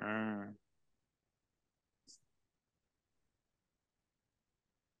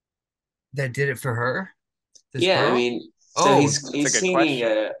 That did it for her? This Yeah, girl? I mean, so Oh, he's that's a good singing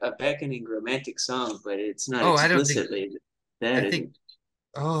question. a beckoning romantic song, but it's not oh, I don't think explicitly that, I is think it?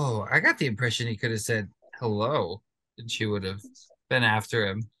 oh, I got the impression he could have said hello and she would have been after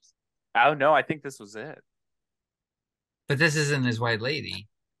him. Oh no, I think this was it. But this isn't his white lady.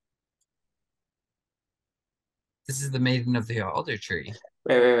 This is the maiden of the alder tree.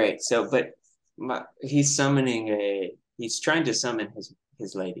 Right. So, but he's he's trying to summon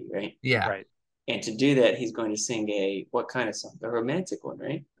his lady, right? Yeah. Right. And to do that, he's going to sing what kind of song? A romantic one,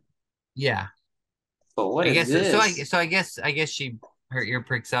 right? Yeah. But what I is guess this? so I guess she her ear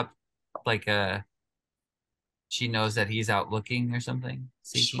pricks up like she knows that he's out looking or something,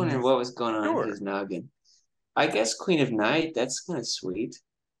 Just seeking wondering her. what was going on in Sure. his noggin. I guess Queen of Night, that's kind of sweet.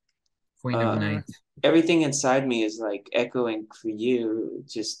 Queen of Night. Everything inside me is like echoing for you.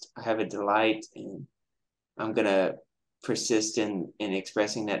 Just I have a delight, and I'm gonna persist in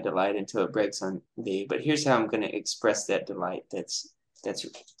expressing that delight until it breaks on thee. But here's how I'm gonna express that delight that's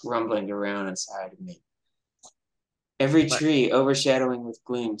rumbling around inside of me. Every But tree overshadowing with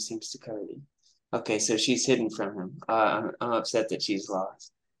gloom seems to cover thee. Okay, so she's hidden from him. I'm upset that she's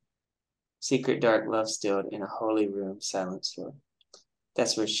lost. Secret dark love stilled in a holy room, silence filled.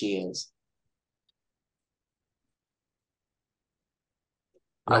 That's where she is.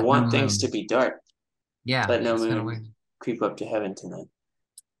 I let no want things to moon. be dark. Yeah, Let no it's kind of moon weird. creep up to heaven tonight.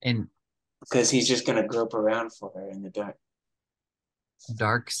 And Because he's just gonna grope around for her in the dark.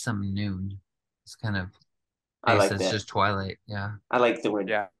 dark some noon. It's kind of I like it's that. just twilight. Yeah. I like the word.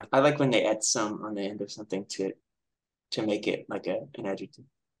 Yeah. I like when they add some on the end of something to make it like an adjective.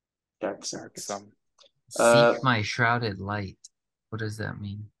 Dark some. Dark some. Seek my shrouded light. What does that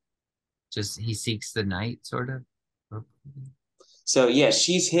mean? Just he seeks the night, sort of. So yeah,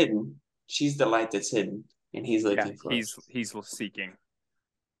 she's hidden. She's the light that's hidden, and he's Yeah, looking for he's seeking.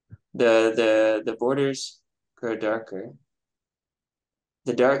 the borders grow darker.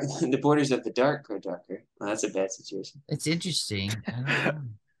 The borders of the dark grow darker. Well, that's a bad situation. It's interesting. I don't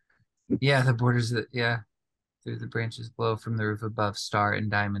know. Yeah, the borders of through the branches glow from the roof above, star and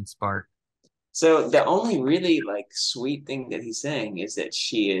diamond spark. So the only really like sweet thing that he's saying is that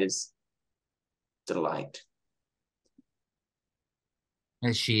she is the light.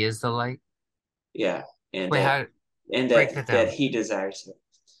 And she is the light. Yeah, and Wait, how break that that down? he desires her.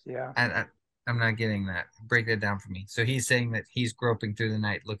 Yeah. I'm not getting that. Break that down for me. So he's saying that he's groping through the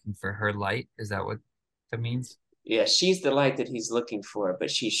night looking for her light. Is that what that means? Yeah, she's the light that he's looking for,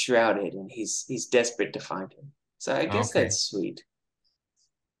 but she's shrouded, and he's desperate to find her. So I guess Okay. that's sweet.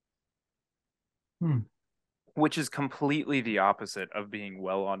 Which is completely the opposite of being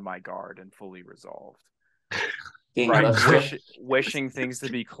well on my guard and fully resolved. Being right, wishing things to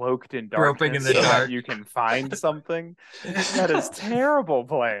be cloaked in darkness Groping in the so dark. that you can find something. That is terrible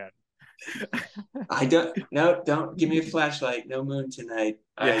plan. Don't give me a flashlight. No moon tonight.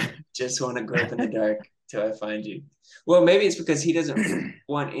 Yeah. I just want to grope in the dark till I find you. Well, maybe it's because he doesn't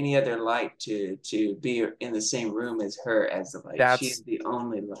want any other light to be in the same room as her as the light. She's the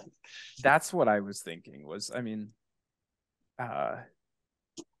only light. That's what I was thinking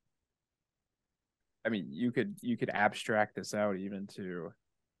you could abstract this out even to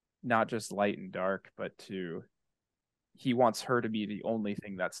not just light and dark, but to he wants her to be the only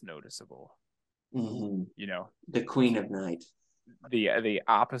thing that's noticeable. Mm-hmm. You know, the Queen of Night. the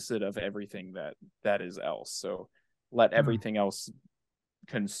opposite of everything that is else. So let everything else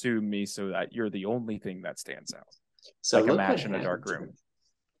consume me so that you're the only thing that stands out. So like a look what match in a dark happened to room.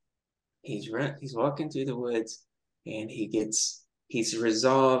 him. He's walking through the woods, and he's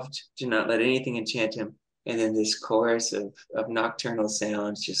resolved to not let anything enchant him. And then this chorus of nocturnal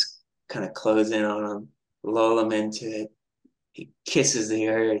sounds just kind of close in on him, lull him into it. He kisses the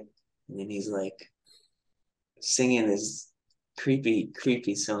earth, and then he's like singing this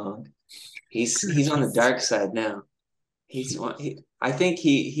creepy song. He's on the dark side now. I think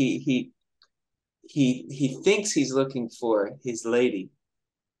he thinks he's looking for his lady,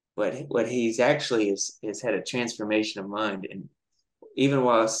 but what he's actually is had a transformation of mind, and even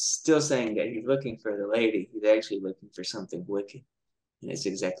while still saying that he's looking for the lady, he's actually looking for something wicked, and it's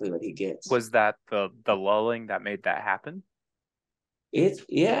exactly what he gets. Was that the lulling that made that happen?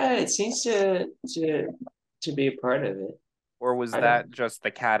 It seems to be a part of it. Or was I don't. that just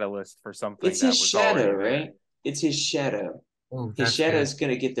the catalyst for something It's that his was shadow, already there? right? It's his shadow. Oh, His that's shadow good. is going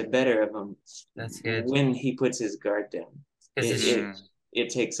to get the better of him That's good. when he puts his guard down. Because It his it it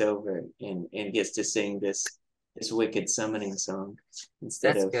takes over and gets to sing this wicked summoning song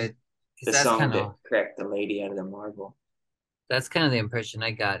instead that's of good. the Because song that cracked the lady out of the marble. that's kind of the impression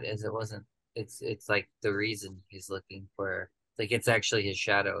I got is it wasn't it's like the reason he's looking for like it's actually his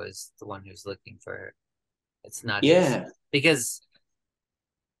shadow is the one who's looking for her. It's not his Yeah, because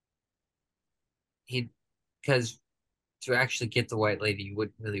he because to actually get the white lady you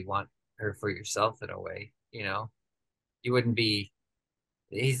wouldn't really want her for yourself in a way, you know? You wouldn't be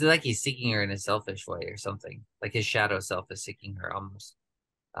he's seeking her in a selfish way or something. Like his shadow self is seeking her almost.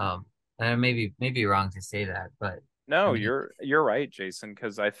 Um and maybe wrong to say that, but I No, mean you're right, Jason,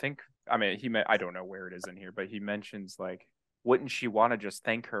 because I mean I don't know where it is in here, but he mentions like wouldn't she want to just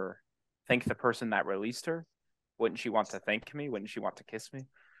thank the person that released her? Wouldn't she want to thank me? Wouldn't she want to kiss me?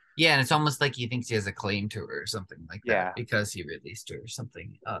 yeah, and it's almost like he thinks he has a claim to her or something like that Yeah. because he released her or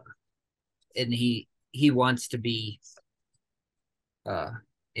something. And he wants to be uh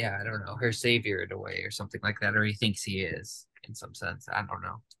yeah, I don't know, her savior in a way or something like that, or he thinks he is in some sense. I don't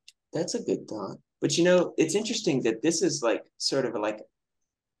know. that's a good thought. But it's interesting that this is like sort of like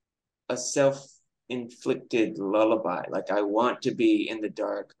a self-inflicted lullaby. Like I want to be in the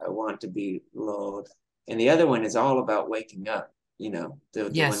dark, I want to be lulled, and the other one is all about waking up. The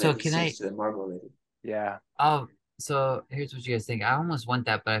Yeah, one so that he can sings I to the marble lady. Yeah. oh so here's what you guys think. I almost want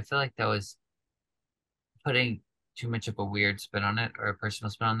that, but I feel like that was putting too much of a weird spin on it or a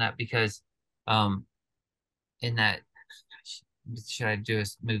personal spin on that because um in that should I do a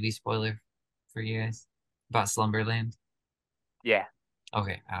movie spoiler for you guys about Slumberland? Yeah.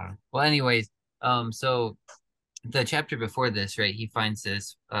 Okay, I don't know. Well, anyways, so the chapter before this, right? He finds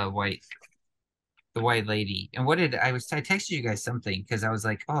this the white lady, and I texted you guys something because I was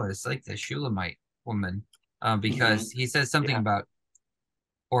like, oh, it's like the Shulamite woman, Mm-hmm. because he says something Yeah. about,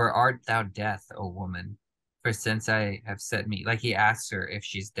 or art thou death, O woman? For since I have set me, like he asks her if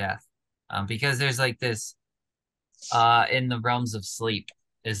she's death, because there's like this, in the realms of sleep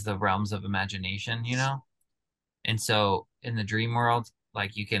is the realms of imagination, you know, and so in the dream world,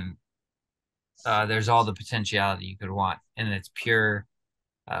 like you can there's all the potentiality you could want, and it's pure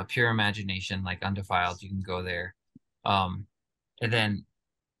imagination, like undefiled. You can go there, um, and then,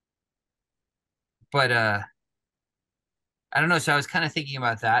 but I don't know. So I was kind of thinking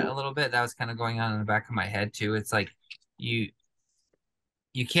about that a little bit. That was kind of going on in the back of my head too. It's like you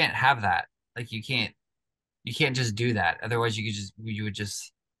you can't have that. Like you can't just do that. Otherwise, you would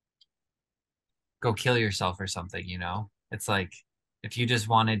just go kill yourself or something. You know, it's like if you just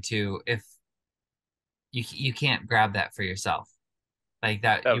wanted to, if you can't grab that for yourself like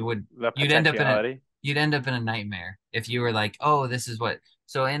that The you'd end up in a potentiality. you'd end up in a nightmare if you were like, oh, this is what.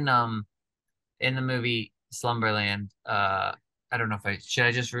 So in the movie Slumberland, I don't know if I should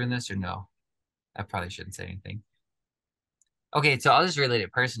I just ruin this or no. I probably shouldn't say anything. Okay, so I'll just relate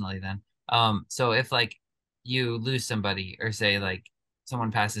it personally then. So if like you lose somebody or say like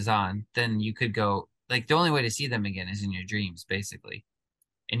someone passes on, then you could go like the only way to see them again is in your dreams basically,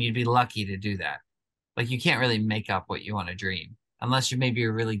 and you'd be lucky to do that. Like you can't really make up what you want to dream unless you maybe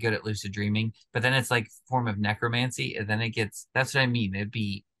are really good at lucid dreaming, but then it's like form of necromancy, and then it gets that's what I mean. It'd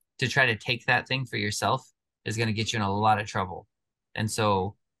be to try to take that thing for yourself is going to get you in a lot of trouble. And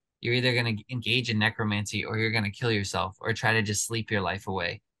so you're either going to engage in necromancy or you're going to kill yourself or try to just sleep your life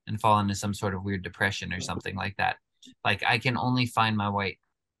away and fall into some sort of weird depression or something like that. Like I can only find my white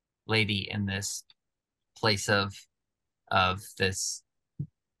lady in this place of this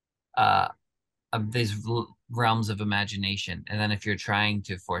uh of these realms of imagination. And then if you're trying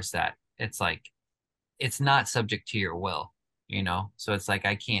to force that, it's like it's not subject to your will. you know? So it's like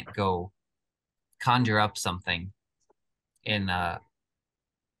I can't go conjure up something in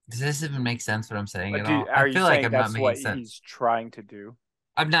does this even make sense what I'm saying But at all? I are you feel like saying I'm not that's making what sense. he's trying to do?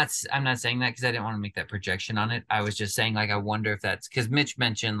 I'm not saying that because I didn't want to make that projection on it. I was just saying like I wonder if that's because Mitch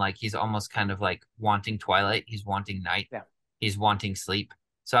mentioned like he's almost kind of like wanting twilight, he's wanting night, Yeah. he's wanting sleep.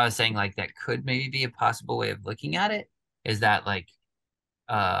 So I was saying like that could maybe be a possible way of looking at it. Is that like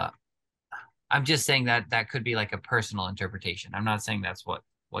uh I'm just saying that that could be like a personal interpretation. I'm not saying that's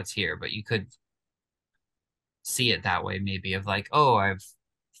what's here, but you could see it that way maybe of like, oh, I've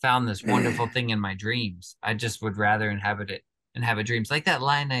found this wonderful thing in my dreams. I just would rather inhabit dreams. Like that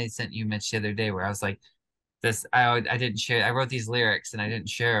line I sent you, Mitch, the other day where I was like, this I didn't share. I wrote these lyrics and I didn't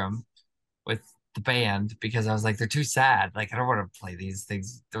share them with the band because I was like, they're too sad. Like I don't want to play these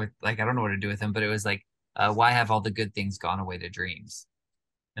things. Like I don't know what to do with them. But it was like, why have all the good things gone away to dreams?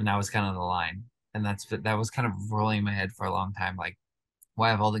 And that was kind of the line. And that was kind of rolling in my head for a long time. Like, why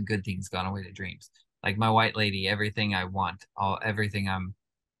have all the good things gone away to dreams? Like my white lady, everything I want, everything I'm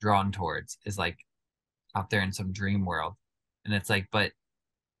drawn towards is like out there in some dream world. And it's like, but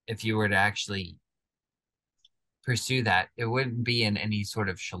if you were to actually pursue that, it wouldn't be in any sort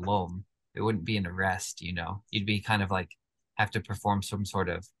of shalom. It wouldn't be in a rest, you know. You'd be kind of like have to perform some sort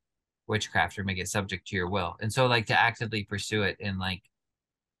of witchcraft or make it subject to your will. And so like to actively pursue it and like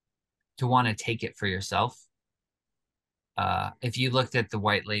to want to take it for yourself. If you looked at the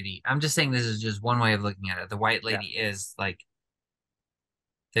white lady, I'm just saying this is just one way of looking at it. The white Yeah. lady is like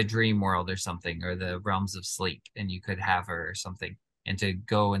the dream world or something, or the realms of sleep, and you could have her or something. And to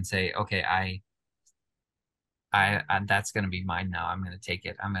go and say, okay, I that's gonna be mine now. I'm gonna take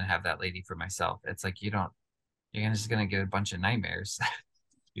it. I'm gonna have that lady for myself. It's like you're just gonna get a bunch of nightmares.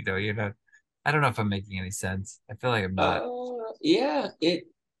 You know. I don't know if I'm making any sense. I feel like I'm not. Yeah, it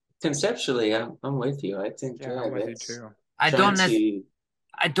conceptually, I'm with you. I think, Yeah, yeah, I'm with you that's too. I trying don't nec- to.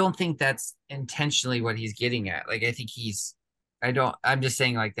 I don't think that's intentionally what he's getting at. Like I think I don't I'm just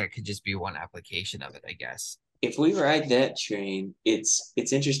saying like that could just be one application of it, I guess. If we ride that train, it's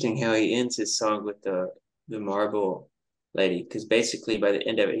interesting how he ends his song with the marble lady, because basically by the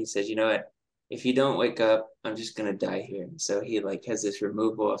end of it, he says, "You know what? If you don't wake up, I'm just gonna die here." So he like has this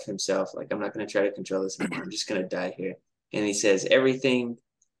removal of himself. Like I'm not gonna try to control this anymore. I'm just gonna die here. And he says everything,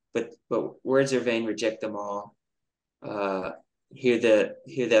 but words are vain. Reject them all. Uh, hear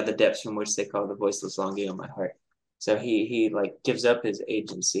the depths from which they call the voiceless longing of my heart. So he like gives up his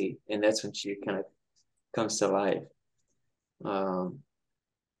agency, and that's when she kind of comes to life. Um,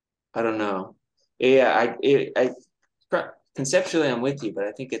 I don't know. Yeah, conceptually I'm with you, but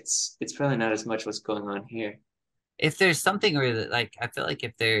I think it's probably not as much what's going on here. If there's something really like I feel like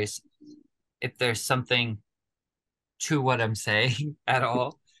if there's something to what I'm saying at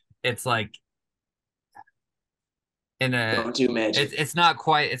all, it's like in a Don't do magic. it's not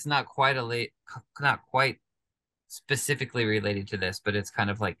quite a late not quite specifically related to this, but it's kind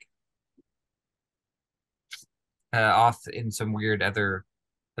of like off in some weird other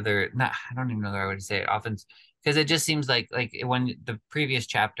not I don't even know the right way to say it often because it just seems like when the previous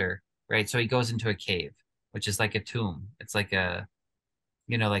chapter, right? So he goes into a cave, which is like a tomb. It's like a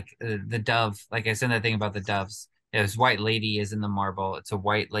like the dove. Like I said that thing about the doves. This white lady is in the marble. It's a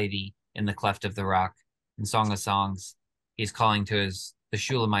white lady in the cleft of the rock. In Song of Songs, he's calling to the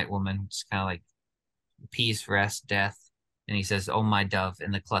Shulamite woman, which is kind of like peace, rest, death. And he says, "Oh, my dove,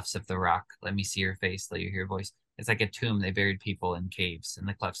 in the clefts of the rock, let me see your face, let you hear your voice." It's like a tomb. They buried people in caves in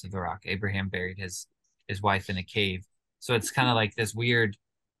the clefts of the rock. Abraham buried his wife in a cave. So it's kind of like this weird,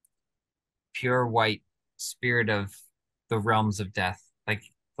 pure white spirit of the realms of death, like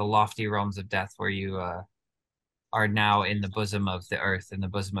the lofty realms of death, where you are now in the bosom of the earth, in the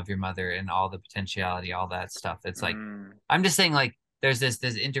bosom of your mother, and all the potentiality, all that stuff. It's like Mm, I'm just saying, like there's this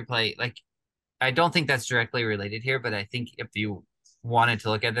interplay. Like I don't think that's directly related here, but I think if you wanted to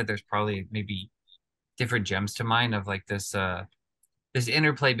look at it, there's probably maybe different gems to mine of like this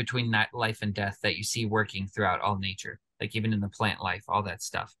interplay between life and death that you see working throughout all nature, like even in the plant life, all that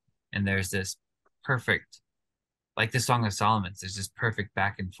stuff. And there's this perfect, like the Song of Solomon, there's this perfect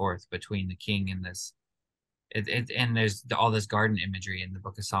back and forth between the king and this. And there's all this garden imagery in the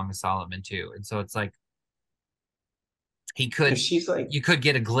Book of Song of Solomon too. And so it's like he Because could she's like, you could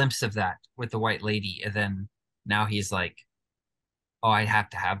get a glimpse of that with the white lady, and then now he's like, oh, I have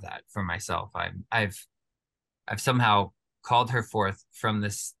to have that for myself. I've somehow called her forth from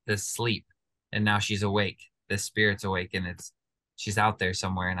this sleep, and now she's awake. This spirit's awake, and she's out there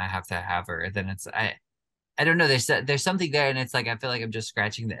somewhere, and I have to have her. And then I don't know. There's something there, and it's like I feel like I'm just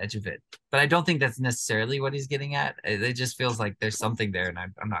scratching the edge of it, but I don't think that's necessarily what he's getting at. It just feels like there's something there, and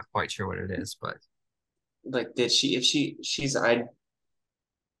I'm not quite sure what it is. But like did she if she's I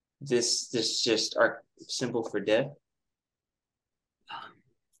this just our symbol for death?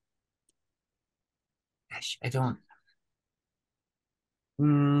 Gosh, I don't.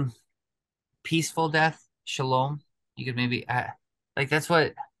 Mm, peaceful death, shalom. You could maybe like that's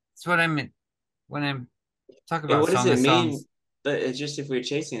what I'm when I'm talking And about what does Song it of mean? Songs. But it's just if we're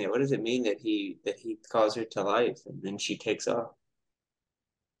chasing it, what does it mean that he calls her to life and then she takes off?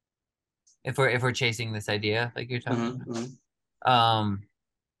 If we're chasing this idea, like you're talking Mm-hmm, mm-hmm. about,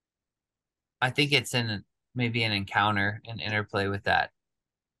 I think it's in maybe an encounter, an interplay with that.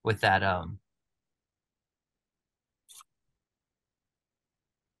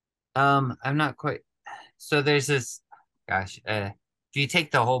 I'm not quite. So there's this. Gosh, if you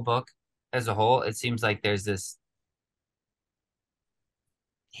take the whole book as a whole, it seems like there's this.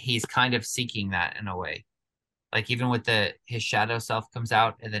 He's kind of seeking that in a way. Like even with the his shadow self comes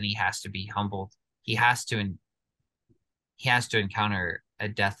out, and then he has to be humbled. He has to he has to encounter a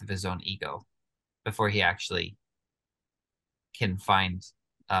death of his own ego before he actually can find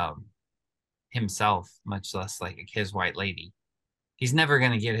um himself, much less like his white lady. He's never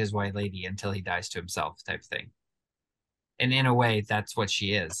going to get his white lady until he dies to himself, type thing. And in a way, that's what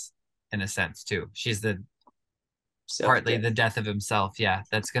she is, in a sense too. She's the partly Self-death. the death of himself. Yeah,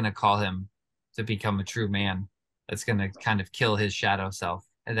 that's going to call him to become a true man. That's going to kind of kill his shadow self,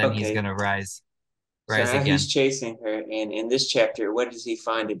 and then he's going Okay. to So rise now he's again. chasing her, and in this chapter, what does he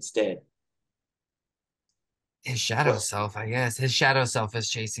find instead? His shadow What self, I guess. His shadow self is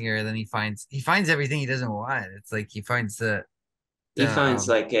chasing her. Then he finds everything he doesn't want. It's like he finds he the finds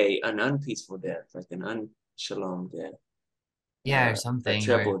like a an unpeaceful death, like an unshalom death, yeah, or a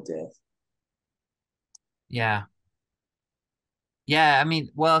something where troubled death. yeah. Yeah, I mean,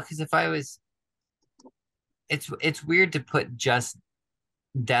 well, because if I was it's weird to put just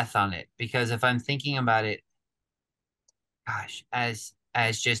death on it because if I'm thinking about it, gosh, as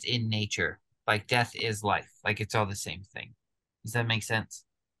just in nature, like death is life, like it's all the same thing. Does that make sense?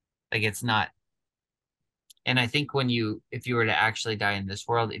 Like it's not. And I think if you were to actually die in this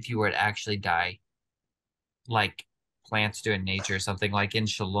world, if you were to actually die like plants do in nature, something like in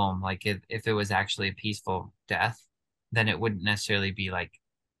Shalom, like if it was actually a peaceful death, then it wouldn't necessarily be like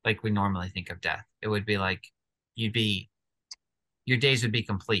we normally think of death. It would be like you'd be your days would be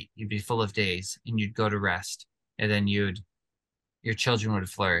complete. You'd be full of days and you'd go to rest. And then your children would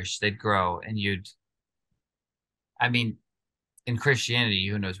flourish. They'd grow and I mean, in Christianity,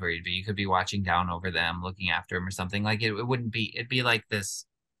 who knows where you'd be? You could be watching down over them, looking after them or something. Like it wouldn't be, it'd be like this.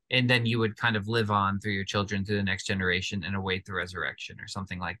 And then you would kind of live on through your children through the next generation and await the resurrection or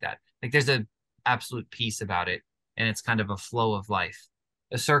something like that. Like there's a absolute peace about it. And it's kind of a flow of life,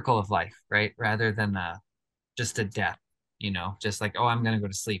 a circle of life, right? Rather than just a death, just like, oh, I'm going to go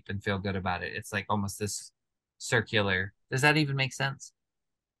to sleep and feel good about it. It's like almost this circular. Does that even make sense?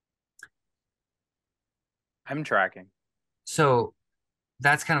 I'm tracking. So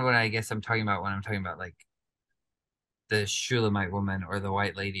that's kind of what I guess I'm talking about when I'm talking about like the Shulamite woman or the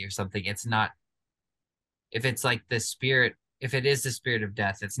white lady or something. It's not, if it's like the spirit, if it is the spirit of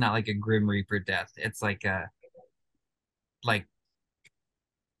death, it's not like a Grim Reaper death. It's like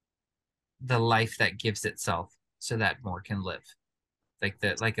the life that gives itself so that more can live.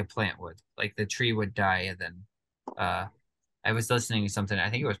 Like a plant would. Like the tree would die and then uh I was listening to something. I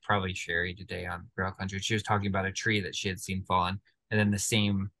think it was probably Sherry today on Grail Country. She was talking about a tree that she had seen fallen, and then the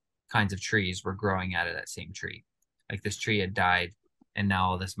same kinds of trees were growing out of that same tree. Like this tree had died, and now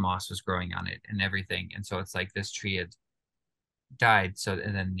all this moss was growing on it and everything. And so it's like this tree had died, so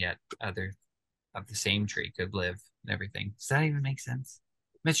and then yet other of the same tree could live and everything. Does that even make sense?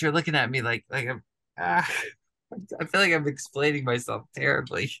 Mitch, you're looking at me like I'm. Ah, I feel like I'm explaining myself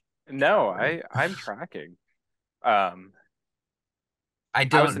terribly. No, I'm tracking. Um, I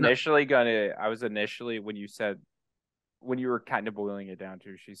don't know. I was initially when you said when you were kind of boiling it down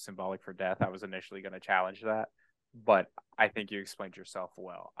to she's symbolic for death, I was initially going to challenge that, but I think you explained yourself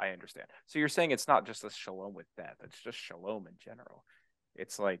well. I understand. So you're saying it's not just a shalom with death; it's just shalom in general.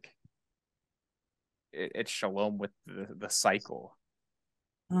 It's like it's shalom with the cycle.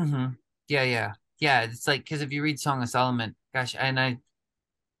 Mm-hmm. Yeah, yeah, yeah. It's like because if you read Song of Solomon, gosh,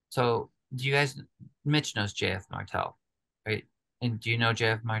 so do you guys? Mitch knows J.F. Martell, right? And do you know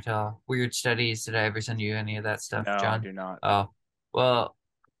J.F. Martell? Weird Studies. Did I ever send you any of that stuff, No, I John? do not. Oh, well,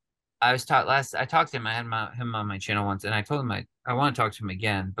 I talked to him. I had him on my channel once, and I told him I want to talk to him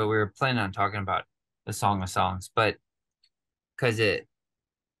again, but we were planning on talking about the Song of Songs, but because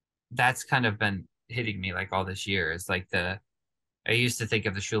that's kind of been hitting me like all this year. Is like I used to think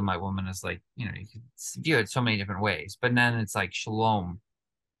of the Shulamite woman as like, you could view it so many different ways, but then it's like Shalom.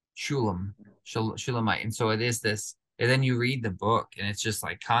 Shulamite. And so it is this, and then you read the book and it's just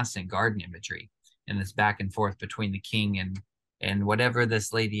like constant garden imagery and this back and forth between the king and whatever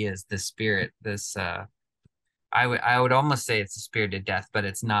this lady is, this spirit, this I would almost say it's a spirit of death, but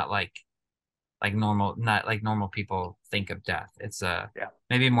it's not like normal, not like normal people think of death. It's Yeah.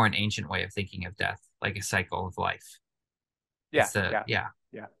 maybe more an ancient way of thinking of death, like a cycle of life. Yeah. It's the Yeah. yeah.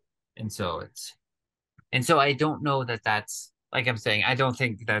 Yeah. And so I don't know that that's like I'm saying, I don't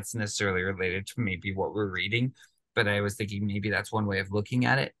think that's necessarily related to maybe what we're reading, but I was thinking maybe that's one way of looking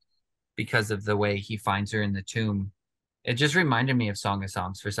at it because of the way he finds her in the tomb. It just reminded me of Song of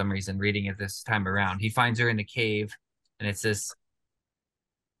Songs for some reason, reading it this time around. He finds her in a cave, and it's this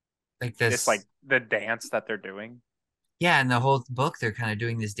like It's like this the dance that they're doing. yeah, in the whole book they're kind of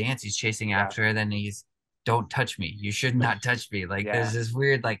doing this dance. He's chasing Yeah. after her, then he's don't touch me. You should not touch me. Like Yeah. there's this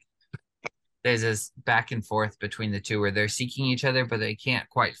weird like there's this back and forth between the two where they're seeking each other, but they can't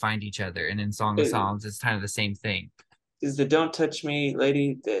quite find each other. And in Song of Songs, it's kind of the same thing. Is the "Don't Touch Me"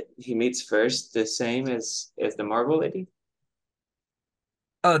 lady that he meets first the same as the Marvel lady?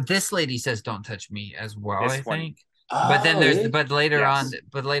 Oh, this lady says don't touch me as well, This I one. think. But then Oh, there's really? but later Yes.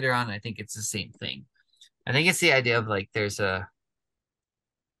 on I think it's the same thing. I think it's the idea of like there's a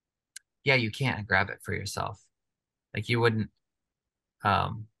yeah, you can't grab it for yourself. Like you wouldn't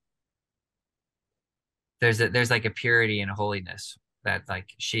um there's like a purity and a holiness that like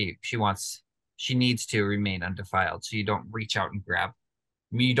she needs to remain undefiled. So you don't reach out and grab.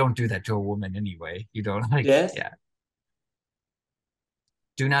 I mean, you don't do that to a woman anyway. You don't like Death? yeah.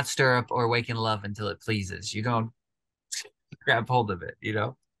 Do not stir up or awaken love until it pleases. You don't grab hold of it, you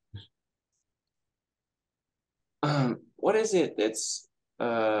know? What is it that's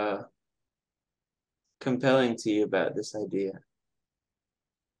uh compelling to you about this idea?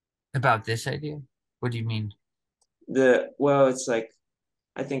 About this idea? What do you mean? Well, it's like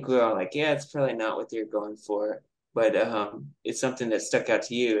I think we're all like, yeah, it's probably not what you're going for, but it's something that stuck out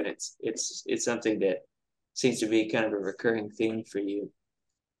to you, and it's something that seems to be kind of a recurring theme for you.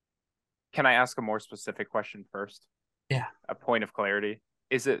 Can I ask a more specific question first? Yeah. A point of clarity.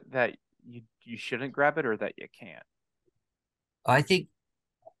 Is it that you shouldn't grab it or that you can't? I think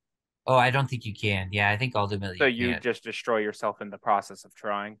I don't think you can. Yeah, I think ultimately So you you can't. just destroy yourself in the process of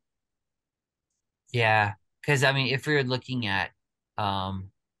trying. Yeah. Because I mean if you're looking at um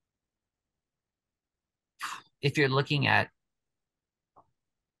if you're looking at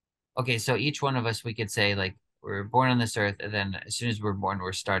okay, so each one of us we could say like we're born on this earth and then as soon as we're born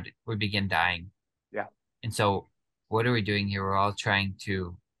we begin dying. Yeah. And so what are we doing here? We're all trying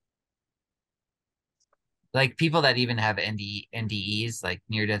to like people that even have NDEs, like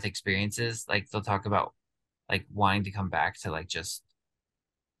near death experiences, like they'll talk about like wanting to come back to like just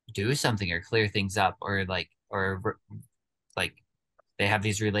do something or clear things up or like they have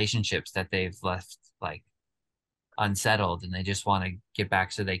these relationships that they've left like unsettled and they just want to get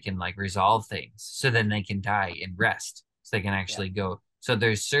back so they can like resolve things so then they can die and rest so they can actually go so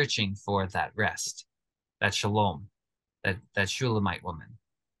they're searching for that rest, that shalom, that shulamite woman.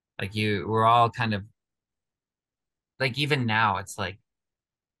 Like we're all kind of like even now it's like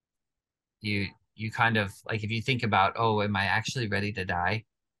you kind of like if you think about oh am I actually ready to die,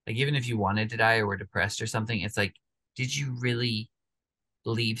 like even if you wanted to die or were depressed or something, it's like did you really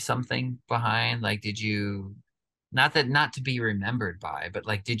leave something behind? Like did you not to be remembered by, but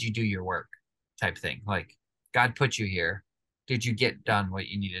like did you do your work type thing? Like God put you here, did you get done what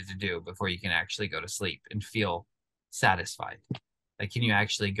you needed to do before you can actually go to sleep and feel satisfied? Like can you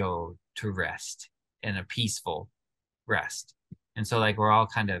actually go to rest in a peaceful rest? And so like we're all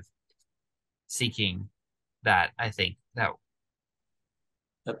kind of seeking that, I think that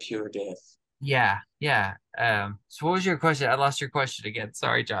A pure death. yeah. So what was your question? I lost your question again.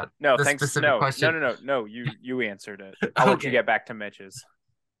 Sorry, John. No, The thanks. specific question. No. You answered it. I'll let you Okay. get back to Mitch's.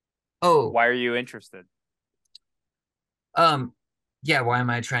 Oh, Why are you interested? um, yeah, why am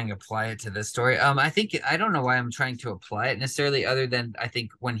I trying to apply it to this story? I think I don't know why I'm trying to apply it necessarily, other than I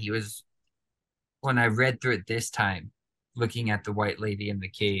think when I read through it this time, looking at the white lady in the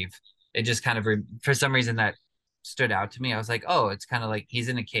cave, it just kind of for some reason that stood out to me. I was like, oh, it's kind of like he's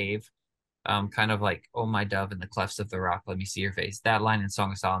in a cave, kind of like, oh my dove in the clefts of the rock, let me see your face. That line in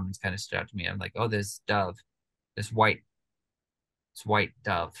Song of Solomon's kind of stood out to me. I'm like, oh, this dove, this white, this white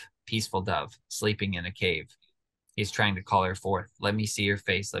dove, peaceful dove, sleeping in a cave. He's trying to call her forth. Let me see your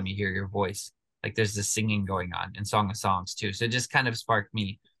face. Let me hear your voice. Like there's this singing going on in Song of Songs too. So it just kind of sparked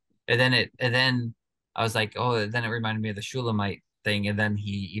me. And then I was like, oh, then it reminded me of the Shulamite thing. And then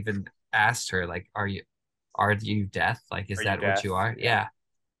he even asked her, like, are you death? Like, is Are you that what deaf? you are? Yeah. Yeah.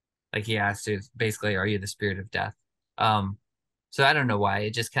 Like he asked her basically, are you the spirit of death? Um, So I don't know why.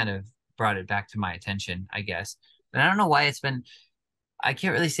 It just kind of brought it back to my attention, I guess. And I don't know why it's been, I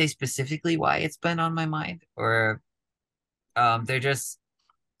can't really say specifically why it's been on my mind, or there just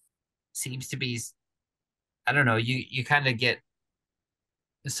seems to be, I don't know, you kind of get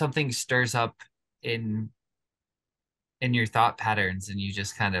something stirs up in in your thought patterns and you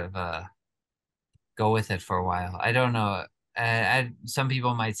just kind of go with it for a while. I don't know. Some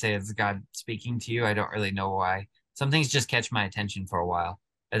people might say it's God speaking to you. I don't really know why. Some things just catch my attention for a while.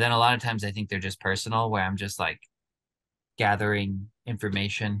 And then a lot of times I think they're just personal, where I'm just like gathering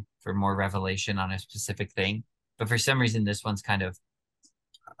information for more revelation on a specific thing. But for some reason, this one's kind of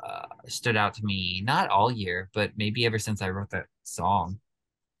stood out to me, not all year, but maybe ever since I wrote that song.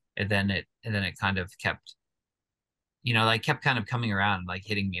 And then it kind of kept, like kept kind of coming around, like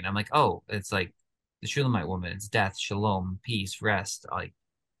hitting me. And I'm like, oh, it's like the Shulamite woman, it's death, shalom, peace, rest, like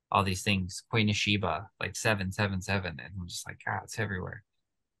all these things. Queen of Sheba, like 777. And I'm just like, God, it's everywhere.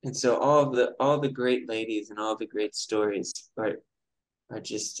 And so all the great ladies and all the great stories are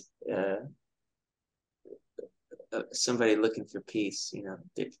just somebody looking for peace.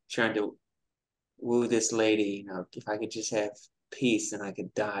 They're trying to woo this lady. If I could just have peace and I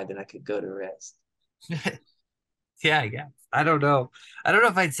could die, then I could go to rest. Yeah, yeah. I don't know. I don't know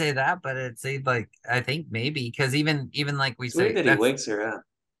if I'd say that, but it seemed like I think maybe because even like we It's weird say that he wakes her up.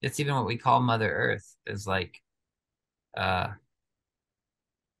 it's even what we call Mother Earth is like uh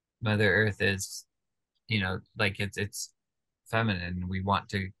Mother Earth is like it's feminine. We want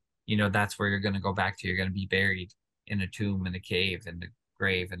to, that's where you're going to go back to. You're going to be buried in a tomb, in a cave, in the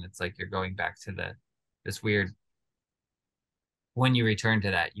grave, and it's like you're going back to this weird. When you return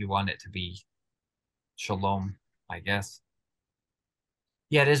to that, you want it to be shalom, I guess.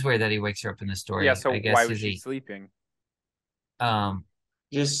 Yeah, it is weird that he wakes her up in the Yeah, story. so I why guess was is she he sleeping?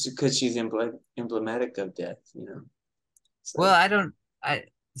 Just because she's emblematic of death. It's well, like, I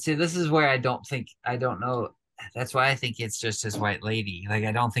see. This is where I don't know. That's why I think it's just his white lady. Like,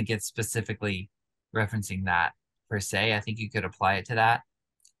 I don't think it's specifically referencing that per se. I think you could apply it to that.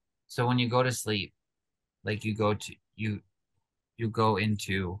 So when you go to sleep, like you go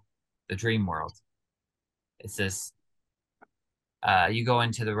into the dream world. It's this you go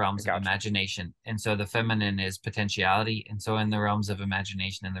into the I realms of gotcha. imagination. And so the feminine is potentiality. And so in the realms of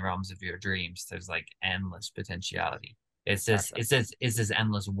imagination, in the realms of your dreams, there's like endless potentiality. Gotcha. It's this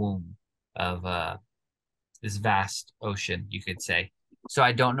endless womb of this vast ocean, you could say. So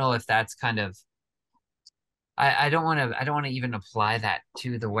I don't know if that's kind of I don't want to even apply that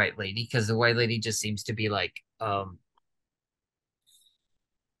to the white lady, because the white lady just seems to be like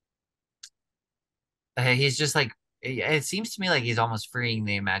he's just like it seems to me like he's almost freeing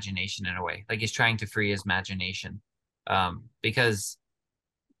the imagination in a way. Like he's trying to free his imagination. Because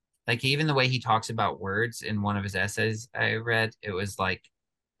like even the way he talks about words in one of his essays I read, it was like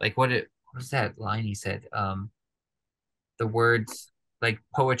what was that line he said? The words like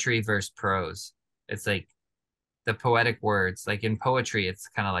poetry versus prose. It's like the poetic words. Like in poetry, it's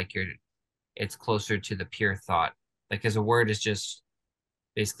kind of like it's closer to the pure thought. Like as a word is just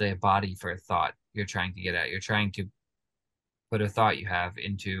basically a body for a thought you're trying to get at. You're trying to put a thought you have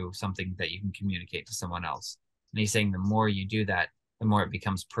into something that you can communicate to someone else. And he's saying the more you do that, the more it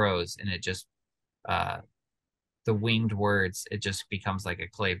becomes prose, and it just uh the winged words, it just becomes like a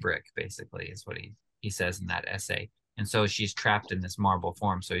clay brick, basically, is what he says in that essay. And so she's trapped in this marble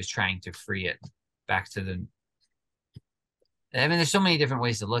form. So he's trying to free it back to the. I mean, there's so many different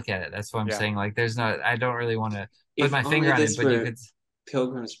ways to look at it. That's what I'm Yeah. saying. Like, there's no. I don't really want to put if my only finger on it, this but you were could.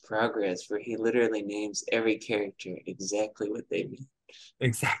 Pilgrim's Progress, where he literally names every character exactly what they mean.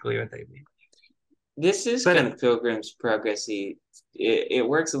 Exactly what they mean. This is But kind of Pilgrim's Progressy. It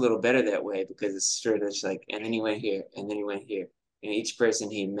works a little better that way because it's sort of just like, and then he went here, and then he went here, and each person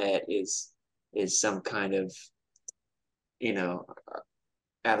he met is some kind of you know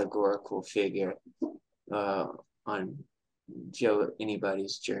allegorical figure uh, on Joe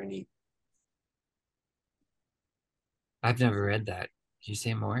anybody's journey. I've never read that. Can you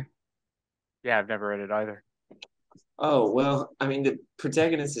say more? Yeah, I've never read it either. Oh well, I mean the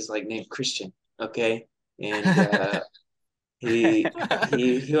protagonist is like named Christian, okay, and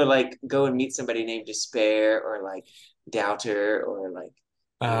he'll like go and meet somebody named Despair or like Doubter or like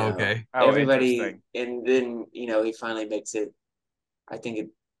Oh, okay. Oh, everybody, interesting. and then he finally makes it. I think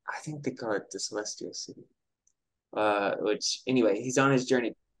they call it the Celestial City. Which anyway, he's on his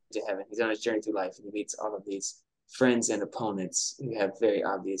journey to heaven. He's on his journey through life, and he meets all of these friends and opponents who have very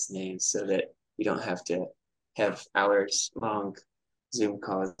obvious names, so that you don't have to have hours long Zoom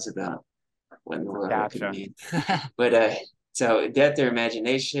calls about what in the world it could Gotcha. mean. But so death or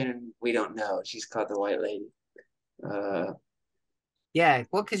imagination, we don't know. She's called the White Lady. Uh, Yeah,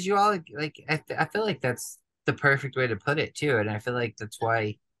 well, because you all like, I feel like that's the perfect way to put it too, and I feel like that's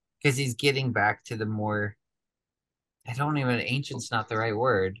why, because he's getting back to the more, I don't even, ancient's not the right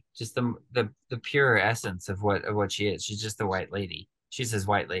word, just the pure essence of what she is. She's just the white lady. She's his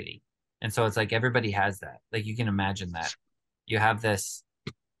white lady, and so it's like everybody has that. Like you can imagine that you have this.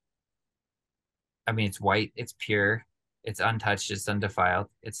 I mean, it's white, it's pure, it's untouched, it's undefiled,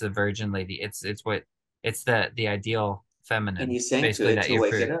 it's the virgin lady. It's the ideal And feminine, you sang to basically it that to you're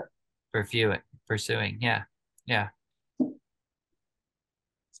wake it up. pursuing. Yeah, yeah.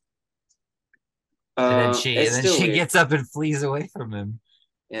 It's And then still she weird. gets up and flees away from him.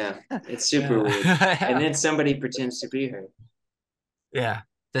 Yeah, it's super weird. And Yeah. then somebody pretends to be her. Yeah.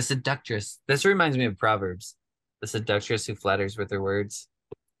 The seductress. This reminds me of Proverbs. The seductress who flatters with her words.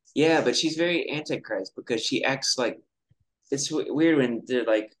 Yeah, but she's very antichrist because she acts like it's weird when they're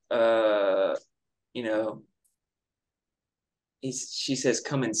like, you know, she says,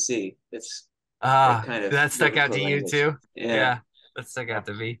 "Come and see." It's that Ah, kind of that stuck out biblical to you language. too. Yeah, Yeah, that stuck out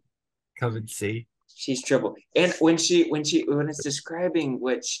to me. Come and see. she's trouble. And when it's describing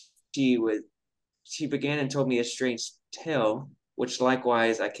what she was, she began and told me a strange tale, which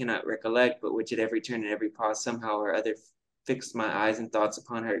likewise I cannot recollect, but which at every turn and every pause somehow or other fixed my eyes and thoughts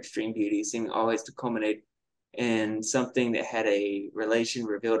upon her extreme beauty, seeming always to culminate in something that had a relation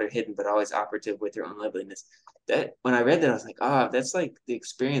revealed or hidden, but always operative with her own loveliness. That when I read that, I was like, oh, that's like the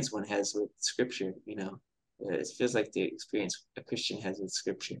experience one has with scripture, you know. It feels like the experience a Christian has with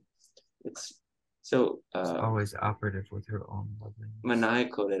scripture. It's so It's always operative with her own loveliness.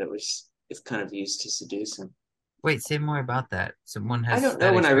 maniacal that it's kind of used to seduce him. Wait, say more about that. Someone I has don't know.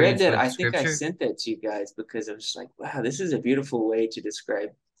 that When I read experience that, with I think I scripture? sent that to you guys because I was like, wow, this is a beautiful way to describe.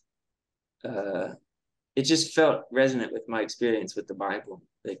 Uh, it just felt resonant with my experience with the Bible.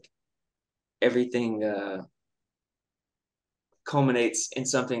 Like everything culminates in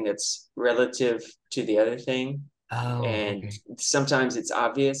something that's relative to the other thing, Oh, and okay. sometimes it's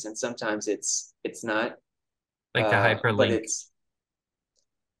obvious, and sometimes it's not. Like the But hyperlink, it's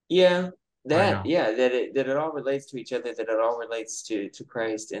yeah, or no? that it all relates to each other, that it all relates to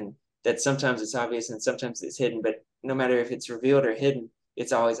Christ, and that sometimes it's obvious and sometimes it's hidden, but no matter if it's revealed or hidden,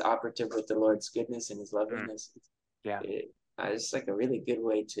 it's always operative with the Lord's goodness and His Mm, loveliness. yeah. It's like a really good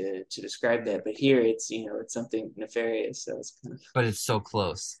way to describe Mm. that. But here, it's something nefarious, so it's kind of But it's so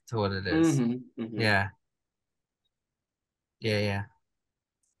close to what it is. mm-hmm, mm-hmm. Yeah, yeah, yeah.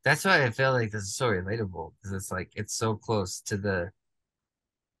 That's why I feel like this is so relatable because it's like it's so close to the,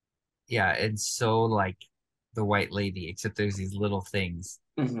 yeah, it's so like the white lady, except there's these little things.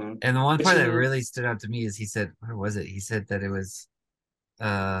 Mm-hmm. And the one But part that really stood out to me is he said, where was it? He said that it was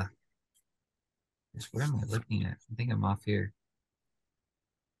uh where am I looking at? I think I'm off here.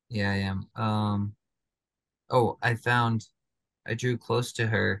 Yeah, I am. Oh, I drew close to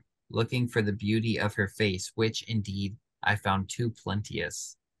her, looking for the beauty of her face, which indeed I found too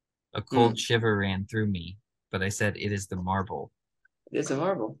plenteous. A cold mm, shiver ran through me, but I said, it is the marble, it's a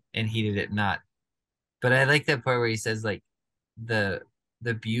marvel. and heeded it not. But I like that part where he says like the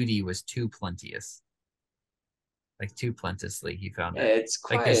the beauty was too plenteous, like too plenteously he found Yeah, it. it's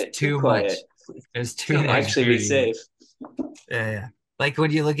Like there's quiet, too too quiet. much, there's too Can't much actually be beauty in it. safe. Yeah, yeah. Like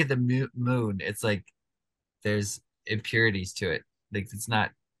when you look at the moon, it's like there's impurities to it. Like it's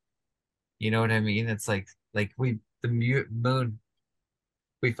not, you know what I mean? It's like we the moon,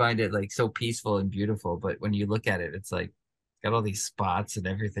 we find it like so peaceful and beautiful, but when you look at it, it's like got all these spots and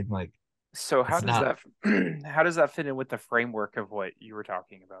everything. Like So how it's does not. that how does that fit in with the framework of what you were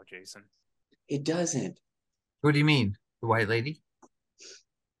talking about, Jason? It doesn't. What do you mean, the white lady?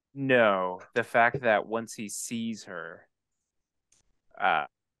 No, the fact that once he sees her, uh,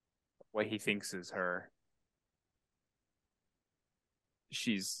 what he thinks is her,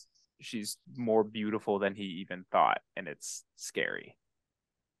 she's she's more beautiful than he even thought, and it's scary.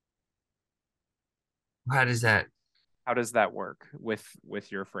 How does that? How does that work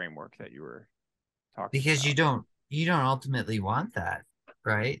with your framework that you were talking Because about? you don't ultimately want that,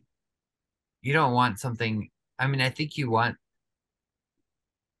 right? You don't want something. I mean, I think you want.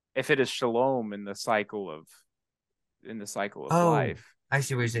 If it is shalom in the cycle of Oh, life, I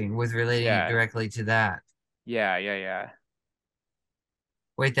see what you're saying with relating it yeah, directly to that. yeah.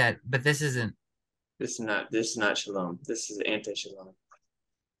 Wait, that, but this isn't. This is not shalom. This is anti-shalom.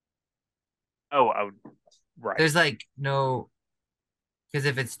 Oh, right. There's like no, because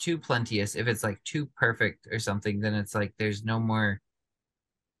if it's too plenteous, if it's like too perfect or something, then it's like there's no more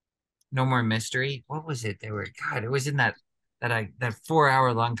mystery. What was it? They were, God, it was in that 4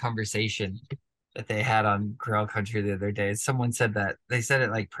 hour long conversation that they had on Grail Country the other day. Someone said that they said it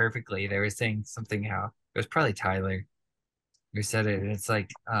like perfectly. They were saying something how it was probably Tyler. We said it. It's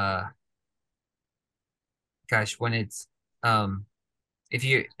like gosh, when it's um if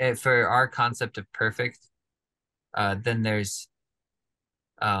you for our concept of perfect, then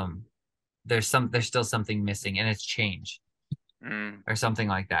um there's still something missing, and it's change Mm. or something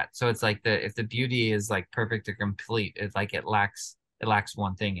like that. So it's like the if the beauty is like perfect or complete, it's like it lacks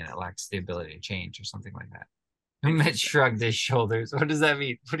one thing, and it lacks the ability to change or something like that. Mitch Interesting. shrugged his shoulders. What does that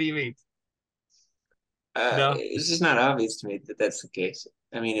mean? What do you mean? No, It's just not obvious to me that that's the case.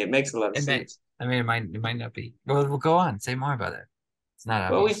 I mean, it makes a lot of it may. sense. I mean, it might not be. Well, we'll go on. Say more about it. It's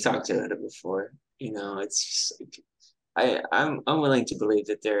not Well, we've obvious. talked about it before. It's just like I'm willing to believe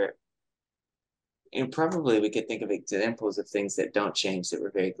that there, and probably we could think of examples of things that don't change that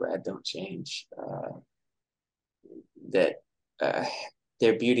we're very glad don't change. That uh,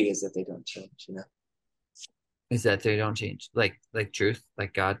 their beauty is that they don't change. Is that they don't change, like truth,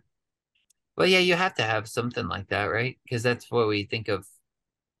 like God. Well, yeah, you have to have something like that, right? Because that's what we think of.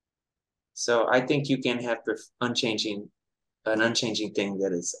 So I think you can have an unchanging thing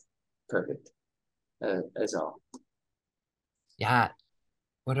that is perfect, as all. Yeah.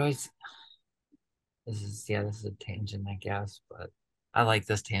 What do I? This is a tangent, I guess, but I like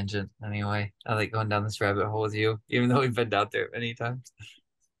this tangent anyway. I like going down this rabbit hole with you, even though we've been down there many times.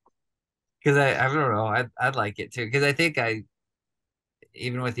 Because I don't know, I'd like it too. Because I think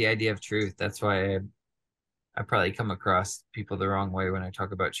even with the idea of truth, that's why I probably come across people the wrong way when I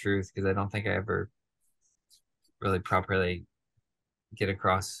talk about truth, because I don't think I ever really properly get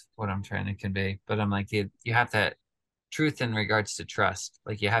across what I'm trying to convey. But I'm like, you have to truth in regards to trust.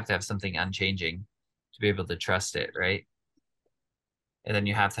 Like you have to have something unchanging to be able to trust it, right? And then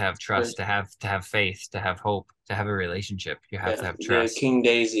you have to have But trust, to have faith, to have hope, to have a relationship. You have yeah, to have the trust. King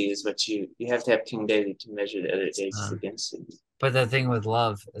Daisy is what you have to have King Daisy to measure the other daisies Uh, against it. but the thing with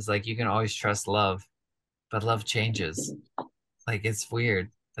love is like you can always trust love, but love changes. Like it's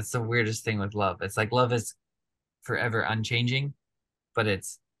weird. That's the weirdest thing with love. It's like love is forever unchanging, but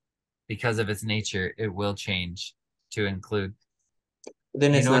it's because of its nature, it will change to include.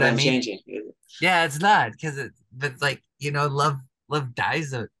 Then You it's know what not I mean? unchanging. Yeah, it's not because but like love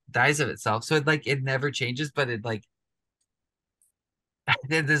dies of itself. So it never changes, but it like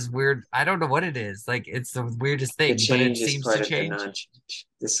did this weird. I don't know what it is. Like it's the weirdest The thing, but it change is seems to part of the change. non-change.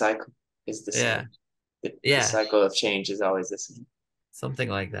 The cycle is the Yeah, same. The yeah, cycle of change is always the same. something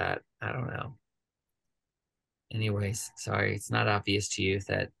like that. I don't know. Anyways, sorry, it's not obvious to you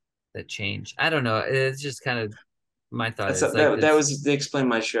that change. I don't know. It's just kind of my thought That's is like that this, was they explain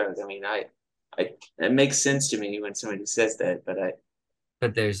my shrug. I mean, it makes sense to me when somebody says that, but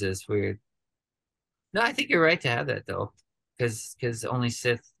but there's this weird. No, I think you're right to have that though, because only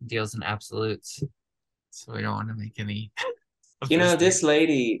Sith deals in absolutes, so we don't want to make any of those this things.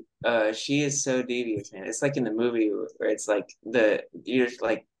 lady, she is so devious, man. It's like in the movie where it's like you're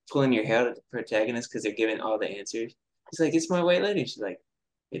like pulling your hair at the protagonist because they're giving all the answers. He's like, "It's my white lady." She's like,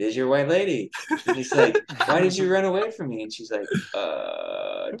 "It is your white lady." And he's like, "Why did you run away from me?" And she's like,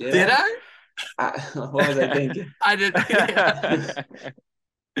 did Did I? I? What was I thinking?" I did. Yeah,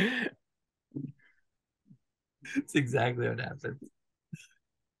 that's exactly what happened.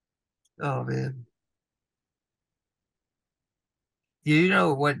 Oh man. You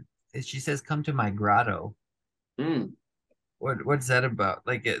know what she says? Come to my grotto. Mm. What's that about?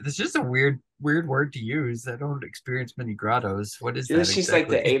 Like it's just a weird word to use. I don't experience many grottos. What is that She's like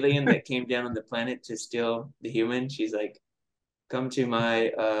the exactly? alien that came down on the planet to steal the human. She's like, "Come to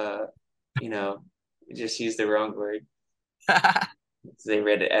my you know, just use the wrong word." They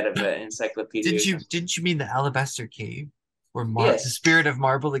read it out of an encyclopedia or something. Didn't you mean the alabaster cave where the Yes. spirit of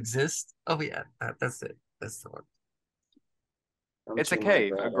marble exists? Oh yeah, that's it. That's the one. Come It's a to my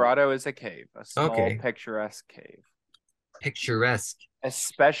cave. A grotto. grotto is a cave, a small, Okay. picturesque cave, Picturesque.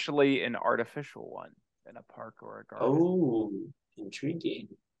 especially an artificial one in a park or a garden. Oh, intriguing.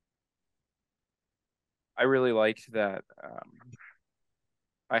 I really liked that.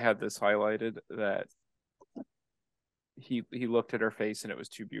 I had this highlighted that he looked at her face and it was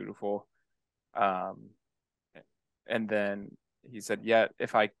too beautiful. Um, and then he said, "Yet,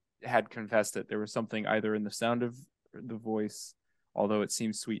 if I had confessed it, there was something either in the sound of the voice, although it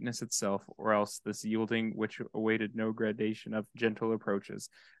seemed sweetness itself, or else this yielding which awaited no gradation of gentle approaches.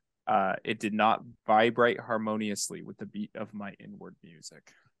 It did not vibrate harmoniously with the beat of my inward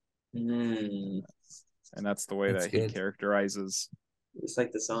music." Mm, And that's the way That's that he good. characterizes it's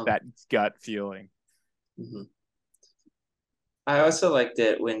like the song. that gut feeling. Hmm. I also like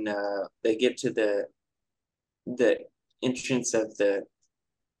that when they get to the entrance of the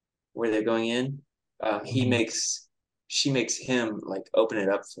where they're going in. Mhm. She makes him like open it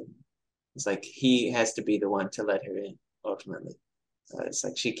up for him. It's like he has to be the one to let her in. ultimately. It's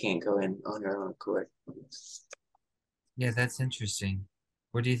like she can't go in on her own accord. Yeah, that's interesting.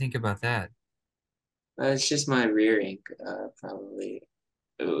 What do you think about that? It's just my rearing, probably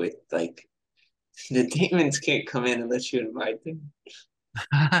with like the demons can't come in unless you invite them.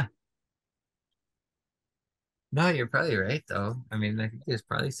 No, you're probably right though. I mean, I think there's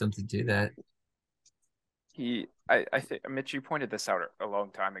probably something to that. I think Mitch, you pointed this out a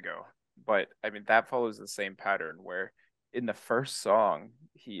long time ago, but I mean that follows the same pattern where in the first song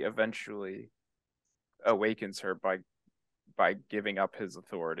he eventually awakens her by giving up his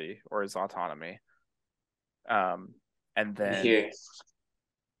authority or his autonomy. And then Here,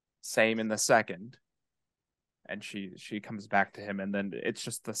 same in the second, and she comes back to him, and then it's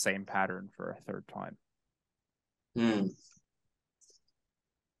just the same pattern for a third time. hmm.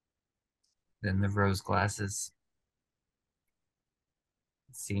 Then the rose glasses,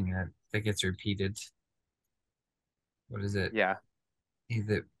 seeing that gets repeated. What is it? Yeah,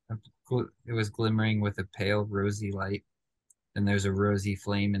 Either it was glimmering with a pale rosy light, and there's a rosy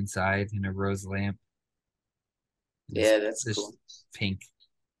flame inside and a rose lamp. This Yeah, that's this cool. pink,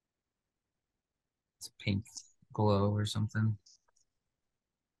 it's pink glow or something.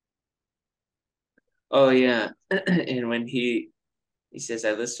 Oh yeah, and when he says,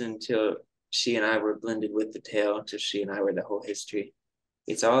 "I listened till she and I were blended with the tale, till she and I were the whole history."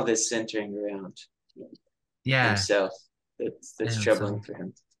 It's all this centering around Yeah, himself that's and so troubling for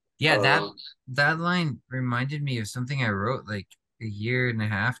him. yeah, Um, that line reminded me of something I wrote like a year and a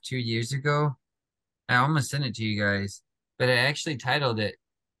half, 2 years ago. I almost sent it to you guys, but I actually titled it.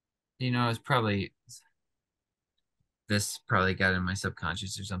 It's probably this probably got in my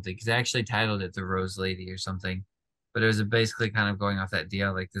subconscious or something because I actually titled it "The Rose Lady" or something, but it was basically kind of going off that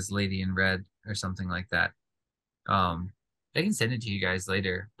deal like this lady in red or something like that. Um, I can send it to you guys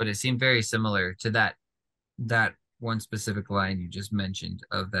later, but it seemed very similar to that one specific line you just mentioned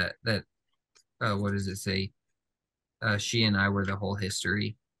of that what does it say? She and I were the whole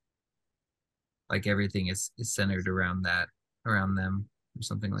history. Like everything is centered around around them, or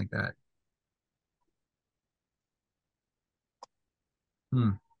something like that.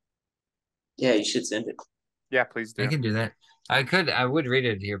 Hmm. yeah, you should send it. yeah, please I do. can do that. I would read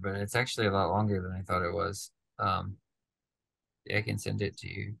it here, but it's actually a lot longer than I thought it was. Yeah, I can send it to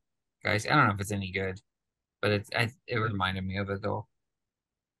you guys. I don't know if it's any good, but it reminded me of it though.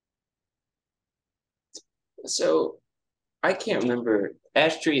 So I can't remember.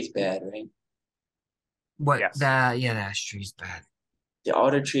 Ash tree is bad, right? What Yes. yeah, the ash tree's bad. The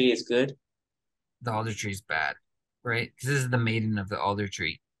alder tree is good. The alder tree's bad, right? Because this is the maiden of the alder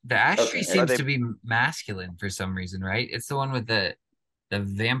tree. The ash tree Okay, Are seems they to be masculine for some reason, right? It's the one with the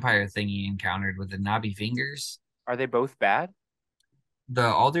vampire thing he encountered with the knobby fingers. are they both bad? The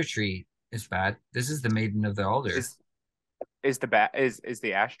alder tree is bad. This is the maiden of the alder. Is is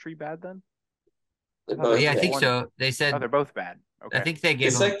the ash tree bad then? they're I thought both Yeah, I the think bad. one so. They oh said they're both bad. I Okay. think they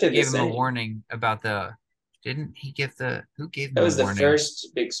It's like they're the gave him a same. warning about the didn't he give the who gave him That the was the warning? first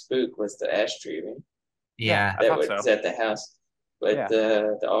big spook was the ash tree, right? Yeah, Yeah. I That thought was so. at the house, but Yeah.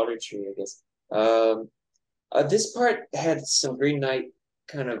 the alder tree, I guess. This part had some Green Knight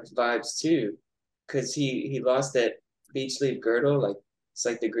kind of vibes too, because he lost that beach leaf girdle, like it's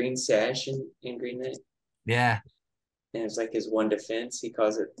like the green sash in Green Knight, Yeah. and it's like his one defense. He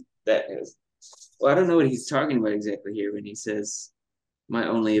calls it that. Well, I don't know what he's talking about exactly here when he says my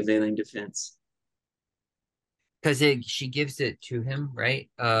only availing defense. Because she gives it to him, right?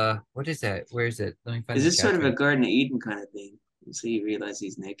 What is that? Where is it? Let me find Is the this sort of a chapter. Garden of Eden kind of thing? So you realize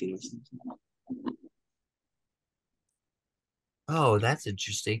he's naked or something. Oh, that's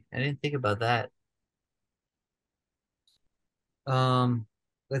interesting. I didn't think about that. Um,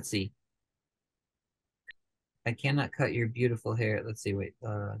 let's see. I cannot cut your beautiful hair. Let's see, wait.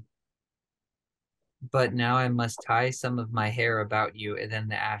 But now I must tie some of my hair about you, and then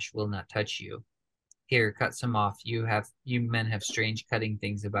the ash will not touch you. Here, cut some off. You men have strange cutting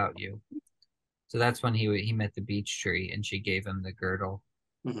things about you. So that's when he met the beech tree, and she gave him the girdle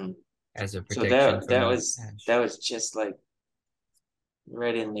Mm-hmm. as a So protection from that the was ash. that was just like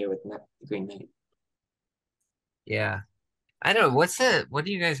right in there with the Green Knight. Yeah. I don't know. What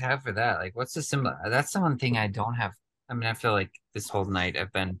do you guys have for that? Like, what's the symbol? That's the one thing I don't have. I mean, I feel like this whole night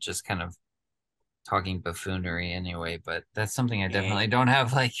I've been just kind of talking buffoonery anyway, but that's something I Eh. definitely don't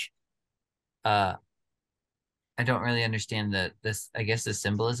have. Like, uh, I don't really understand I guess the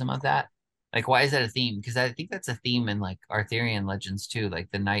symbolism of that. Like, why is that a theme? Because I think that's a theme in like Arthurian legends too.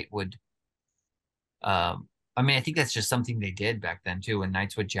 Like the knight would, I mean, I think that's just something they did back then too. When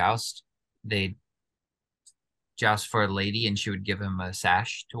knights would joust, they'd joust for a lady and she would give him a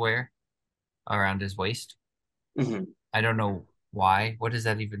sash to wear around his waist. Mm-hmm. I don't know why. What does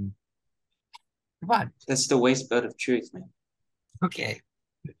that even? Come on. That's the waist belt of truth, man. Okay.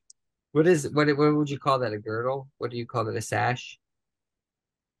 What would you call that? A girdle? What do you call it? A sash?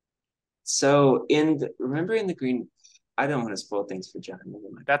 So remember in the green, I don't want to spoil things for John. Never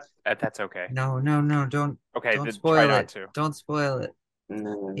mind. That's okay. No, no, no, Okay, don't try spoil not it. to. Don't spoil it. No,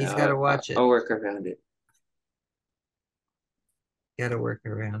 no, He's no. got to watch it. I'll work around it. Got to work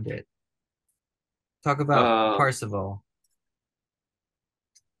around it. Talk about Um, Parsifal.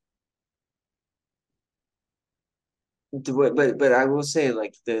 but I will say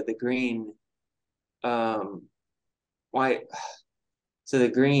like the green, um, why? So the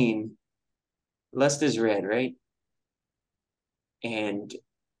green, lust is red, right? And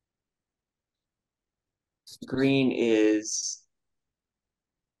green is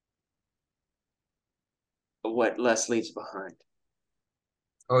what lust leaves behind.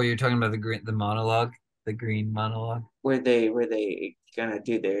 Oh, you're talking about the monologue, the green monologue. Where they kind of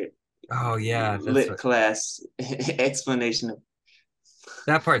do their Oh yeah, that's lit what class explanation of.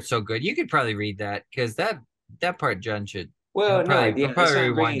 that part's so good. You could probably read that because that part John should. Well, no, He'll yeah, that's probably why I'm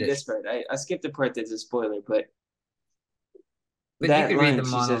rewind bringing it. this part. I skipped the part that's a spoiler, but But you that could read the line,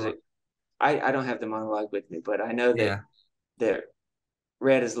 she says monologue. it. I don't have the monologue with me, but I know that Yeah, that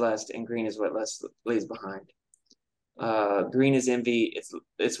red is lust and green is what lust leaves behind. Green is envy.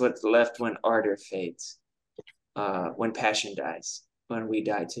 It's what's left when ardor fades. When passion dies. When we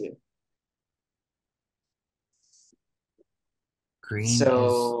die too. green is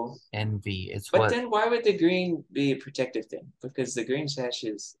So, envy. It's but what then why would the green be a protective thing? Because the green sash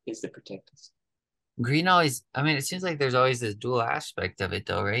is the protective. green always. I mean, it seems like there's always this dual aspect of it,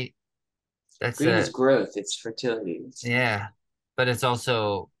 though, right? That's Green is growth. It's fertility. yeah, but it's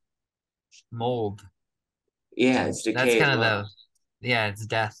also mold, Yeah, and it's that's decay as kind of well. yeah, it's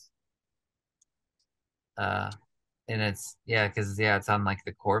death. Uh, and it's yeah, because yeah, it's on like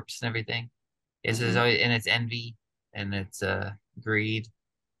the corpse and everything. There's Hmm. always and it's envy and it's greed.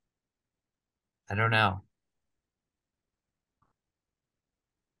 I don't know.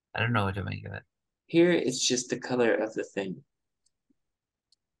 I don't know what to make of it. Here, it's just the color of the thing.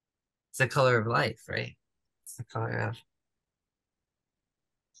 It's the color of life, right? It's the color of.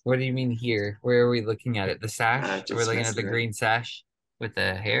 What do you mean here? Where are we looking at it? The sash? We're Just looking at the messing around. green sash with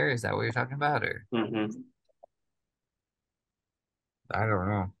the hair? Is that what you're talking about? Or Hmm. I don't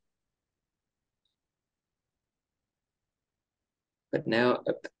know. But now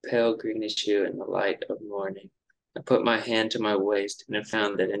a pale greenish hue in the light of morning. I put my hand to my waist and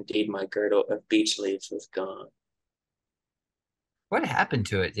found that indeed my girdle of beech leaves was gone. What happened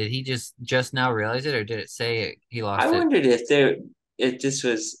to it? Did he just now realize it, or did it say he I lost it? wondered if this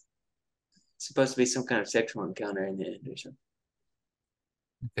was supposed to be some kind of sexual encounter in the end or something.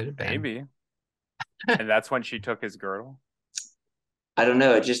 It could have been. Maybe. And that's when she took his girdle. I don't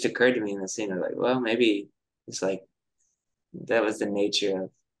know. It just occurred to me in the scene. I was like, well, maybe it's like that was the nature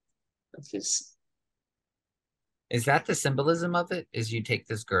of his. Is that the symbolism of it? Is you take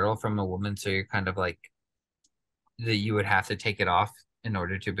this girdle from a woman, so you're kind of like that you would have to take it off in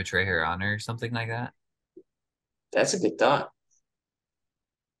order to betray her honor or something like that? That's a good thought.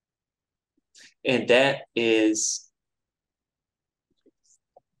 And that is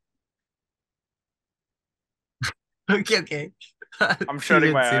Okay, okay. I'm You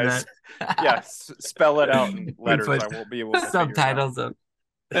shutting didn't my see eyes. that. Yeah, spell it out in We letters. put I won't be able to figure it out. subtitles up.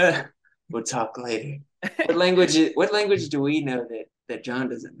 we'll talk later. What language do we know that John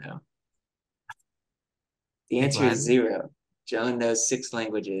doesn't know? The Speak answer is Latin. zero. John knows 6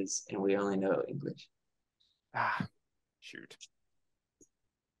 languages, and we only know English. Ah, shoot.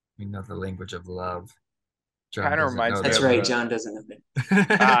 We know the language of love. John Kind of doesn't reminds know me That's that of right. we. John doesn't know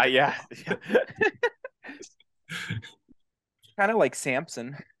that. yeah. Kind of like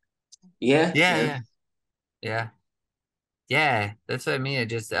Samson. Yeah, Yeah, yeah. yeah, yeah, yeah. That's what I mean. It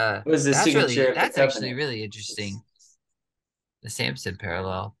just It was the signature of the that's actually covenant. really interesting. The Samson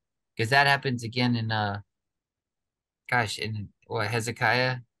parallel, because that happens again in gosh, in what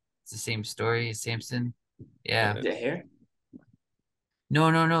Hezekiah? It's the same story as Samson. Yeah. The hair. No,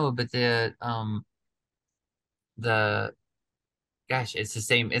 no, no. But the gosh, it's the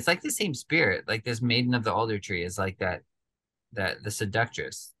same. It's like the same spirit. Like this maiden of the alder tree is like that the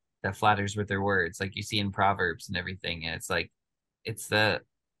seductress that flatters with her words, like you see in Proverbs and everything. And it's like it's the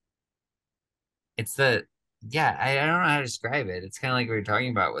it's the yeah, I don't know how to describe it. It's kind of like we were talking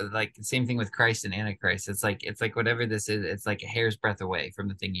about with like the same thing with Christ and Antichrist. It's like whatever this is, it's like a hair's breadth away from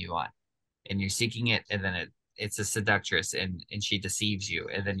the thing you want. And you're seeking it, and then it's a seductress and she deceives you,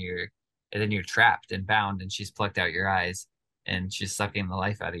 and then you're trapped and bound, and she's plucked out your eyes and she's sucking the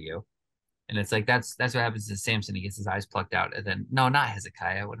life out of you. And it's like that's what happens to Samson. He gets his eyes plucked out, and then no, not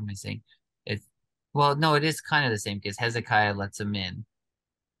Hezekiah. What am I saying? It's well, no, it is kind of the same because Hezekiah lets him in.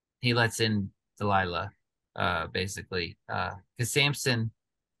 He lets in Delilah, basically. Because Samson,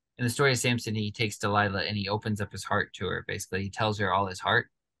 in the story of Samson, he takes Delilah and he opens up his heart to her. Basically, he tells her all his heart,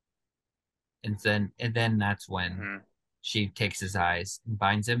 and then that's when Mm-hmm. she takes his eyes and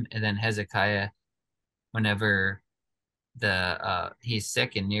binds him. And then Hezekiah, whenever he's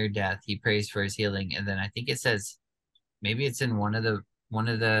sick and near death, he prays for his healing. And then I think it says maybe it's in one of the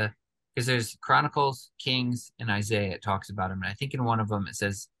because there's Chronicles, Kings, and Isaiah. It talks about him, and I think in one of them it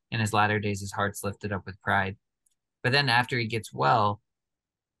says in his latter days his heart's lifted up with pride. But then after he gets well,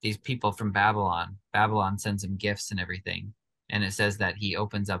 these people from Babylon sends him gifts and everything. And it says that he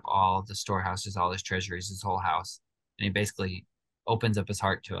opens up all the storehouses, all his treasuries, his whole house. And he basically opens up his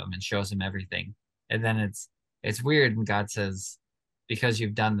heart to him and shows him everything. And then it's weird. And God says, because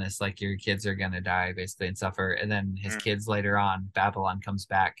you've done this, like your kids are going to die basically and suffer. And then his kids later on, Babylon comes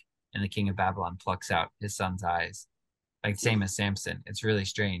back and the king of Babylon plucks out his son's eyes. Like same as Samson. It's really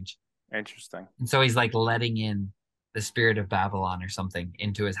strange. Interesting. And so he's like letting in the spirit of Babylon or something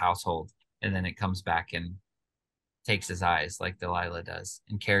into his household. And then it comes back and takes his eyes like Delilah does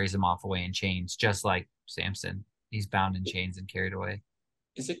and carries him off away in chains, just like Samson. He's bound in chains and carried away.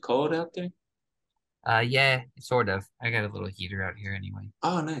 Is it cold out there? Yeah, sort of. I got a little heater out here anyway.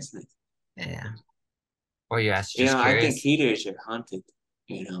 Oh, nice. Yeah. Or you asked You just know, I think curious. heaters are haunted.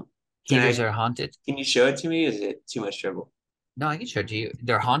 You know, Heaters are haunted? Can you show it to me? Is it too much trouble? No, I can show it to you.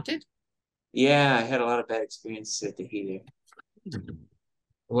 They're haunted? Yeah, I had a lot of bad experiences with the heater.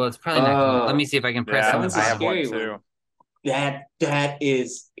 Well, it's probably not gonna. Let me Oh, see if I can press Yeah, that on the one's a I have bottom. one scary too. one. That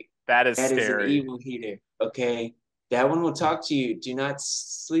is That is an scary. evil heater. Okay, that one will talk to you. Do not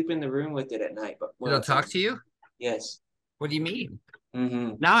sleep in the room with it at night. But It'll talk to you? Yes. What do you mean?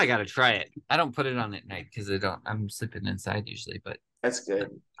 Mm-hmm. Now I gotta try it. I don't put it on at night because I'm sleeping inside usually, but That's good.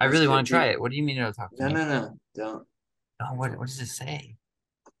 I That's really good. want to try it. What do you mean it'll talk to No, me? no, don't. Oh, what does it say?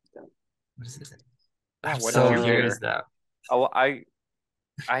 Don't. What does it say? Yeah, I'm what so did you curious hear? though. Oh, I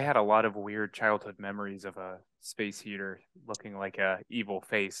had a lot of weird childhood memories of a space heater looking like a evil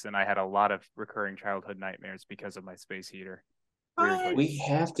face, and I had a lot of recurring childhood nightmares because of my space heater. Weirdly. We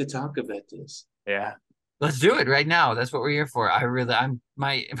have to talk about this. Yeah. Let's do it right now. That's what we're here for. I'm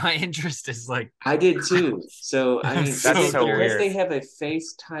my interest is like I did too. So I mean, That's because so because they weird. have a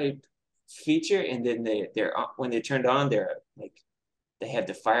face type feature, and then when they're turned on, they're like they have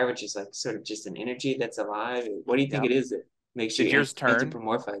the fire, which is like sort of just an energy that's alive. What do you think Yeah. it is that makes you Did yours turn?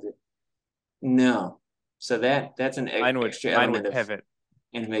 anthropomorphize it? No. So that's an extra Mine would element of pivot.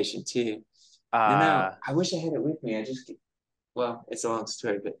 animation too. No, Uh I wish I had it with me. Well, it's a long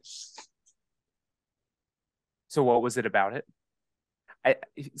story, but so what was it about it? I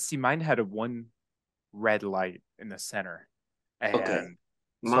see mine had a one red light in the center. okay. And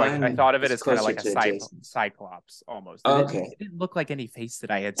so Mine I thought of it is as kind of closer like a to Jason. cyclops almost. Okay. It didn't look like any face that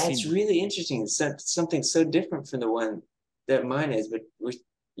I had That's seen. really interesting. It's something so different from the one that mine is, but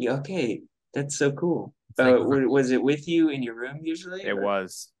yeah, okay, that's so cool. like Was it with you in your room usually? It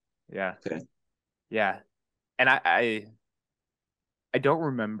was. Yeah. Okay. Yeah. And I don't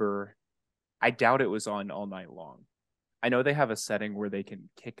remember. I doubt it was on all night long. I know they have a setting where they can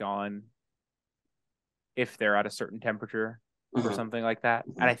kick on if they're at a certain temperature or Uh-huh. something like that.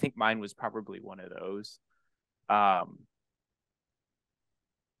 And I think mine was probably one of those.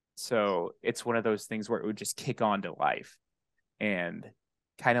 So it's one of those things where it would just kick on to life. And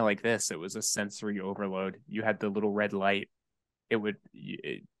kind of like this, it was a sensory overload. You had the little red light.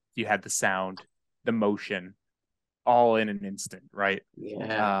 You had the sound, the motion, all in an instant, right?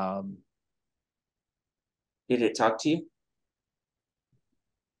 Yeah. Did it talk to you?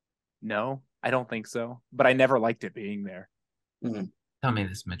 No, I don't think so. But I never liked it being there. Mm-hmm. Tell me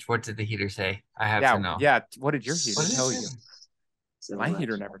this, Mitch. What did the heater say? I have Yeah, to know. yeah. What did your heater What is tell it? you? So My much.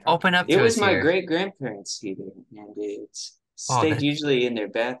 heater never talked. Open up It to was us my here. great grandparents' heater, and it Oh, stayed that's- usually in their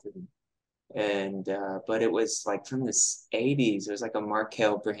bathroom. And but it was like from the 80s. It was like a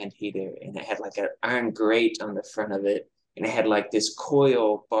Markel brand heater, and it had like an iron grate on the front of it, and it had like this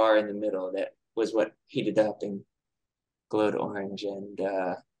coil bar in the middle that was what heated up and glowed orange. And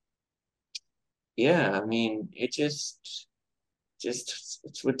yeah, I mean, it just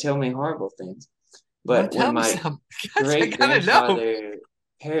it would tell me horrible things. But Tell when me my some. Guys, I great gotta know. grandfather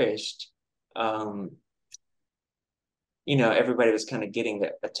perished, everybody was kind of getting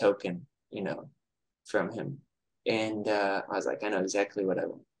a token, from him. And I was like, I know exactly what I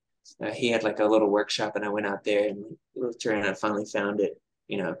want. He had like a little workshop, and I went out there and looked around and I finally found it,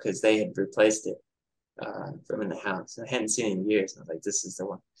 because they had replaced it. from in the house. I hadn't seen it in years. I was like, this is the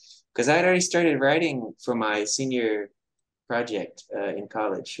one. Because I had already started writing for my senior project in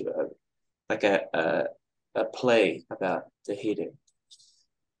college, like a play about the heater.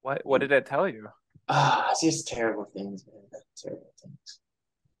 What did it tell you? It's just terrible things, man. Terrible things.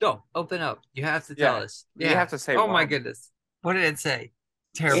 Go, open up. You have to tell us. You have to say Oh my one. goodness. What did it say?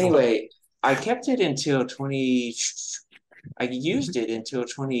 Terrible. Anyway, I kept it until I used it until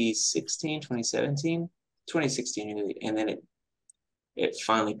 2016, 2017, 2016 really, and then it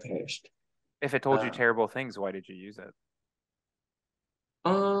finally perished. If it told you terrible things, why did you use it?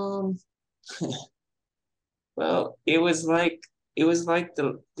 Well, it was like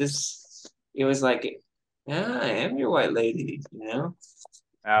yeah, I am your white lady, you know?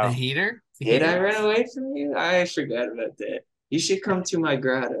 The Oh, heater? Did I run away from you? I forgot about that. You should come to my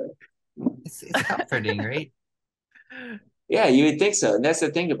grotto. It's comforting, right? Yeah, you would think so. And that's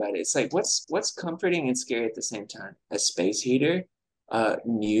the thing about it. It's like what's comforting and scary at the same time? A space heater,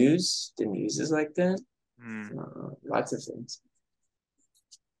 news. The news is like that. Lots of things.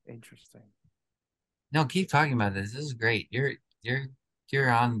 interesting. No, keep talking about this. This is great. You're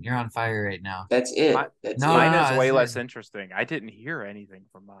on fire right now. That's it. Mine is way that's less it. interesting. I didn't hear anything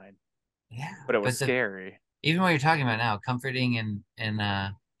from mine, Yeah, but it was scary. Even what you're talking about now, comforting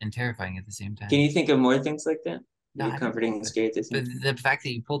and terrifying at the same time. Can you think of more things like that? No, You're comforting and scary at the same But time. the fact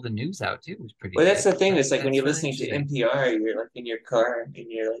that you pulled the news out too was pretty Well, that's good. the thing. It's like when you're really listening to NPR, you're like in your car and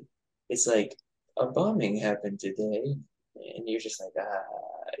you're like, it's like a bombing happened today, and you're just like,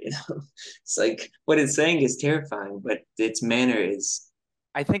 you know, it's like what it's saying is terrifying, but its manner is.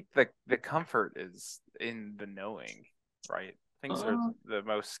 I think the comfort is in the knowing, right? Things are the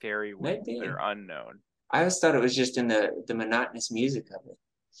most scary when they're unknown. I always thought it was just in the monotonous music of it.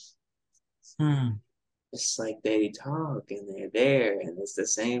 It's like they talk and they're there and it's the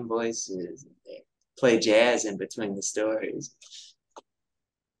same voices and they play jazz in between the stories.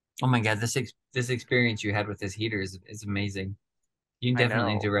 Oh my God, this experience you had with this heater is amazing. You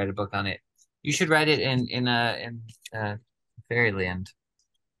definitely need to write a book on it. You should write it in Fairyland.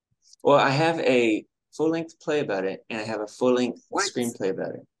 Well, I have a full-length play about it, and I have a full-length screenplay about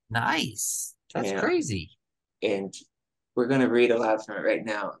it. Nice. That's crazy. And we're going to read aloud from it right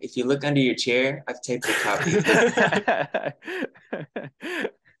now. If you look under your chair, I've taped a copy.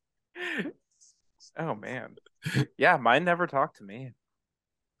 Oh, man. Yeah, mine never talked to me.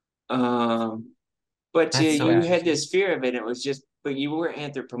 But you had this fear of it. It was just, but you were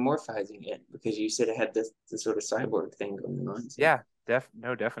anthropomorphizing it because you said it had this sort of cyborg thing going on. So. Yeah,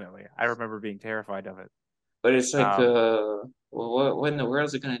 definitely. I remember being terrified of it. But it's like, well, what in the world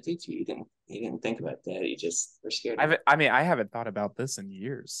is it going to do to you? You didn't think about that. You just were scared. I haven't thought about this in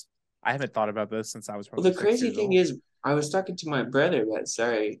years. I haven't thought about this since I was probably. Well, the crazy thing is, I was talking to my brother. But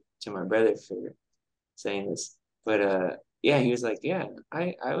sorry to my brother for saying this, but yeah, he was like, yeah,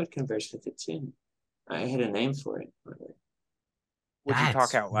 I would converse with it too. I had a name for it. Would you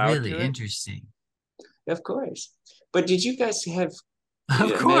talk out loud? Really interesting. Of course. But did you guys have?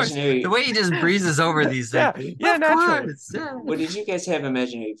 Of course, the way he just breezes over these things. Yeah, naturally. Well, did you guys have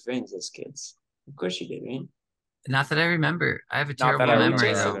imaginary friends as kids? Of course you did, right? Not that I remember. I have a terrible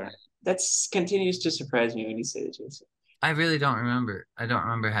memory though. That continues to surprise me when you say that, Jason. I really don't remember. I don't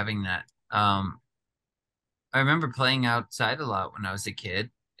remember having that. I remember playing outside a lot when I was a kid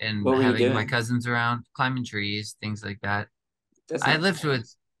and having my cousins around, climbing trees, things like that. I lived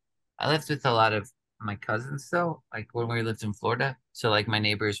with a lot of my cousins though, like when we lived in Florida. So like my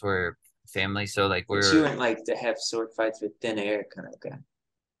neighbors were family. So like you weren't like to have sword fights with thin air kind of guy.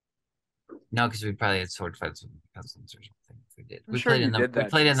 No, because we probably had sword fights with my cousins or something. If we did. We played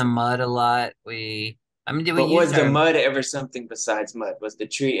in the mud a lot. Was the mud ever something besides mud? Was the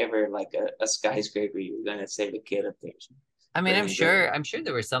tree ever like a skyscraper you were gonna save a kid up there? I mean, I'm sure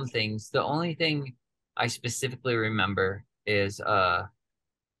there were some things. The only thing I specifically remember is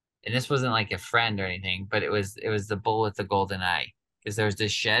and this wasn't like a friend or anything, but it was the bull with the golden eye. Because there was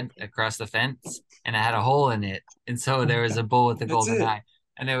this shed across the fence and it had a hole in it. And so there was a bull with the golden eye.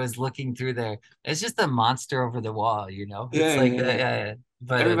 And it was looking through there. It's just a monster over the wall, you know? Yeah.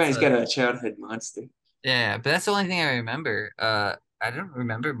 But everybody's got a childhood monster. Yeah, but that's the only thing I remember. I don't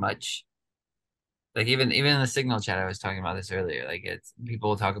remember much. Like even in the Signal chat, I was talking about this earlier. Like it's people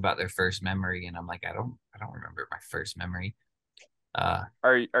will talk about their first memory, and I'm like, I don't remember my first memory.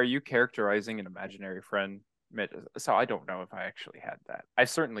 Are you characterizing an imaginary friend? So I don't know if I actually had that. I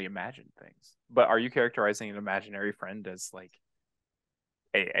certainly imagined things, but are you characterizing an imaginary friend as like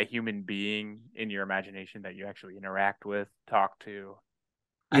a human being in your imagination that you actually interact with, talk to?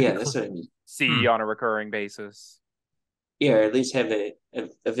 Yeah, that's what I mean. See on a recurring basis. Yeah, or at least have a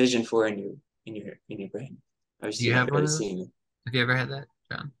vision for in in your brain. I've Do you seen have one I've of those? seen it. Have you ever had that,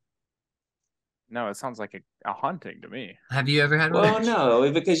 John? No, it sounds like a haunting to me. Have you ever had one? Well,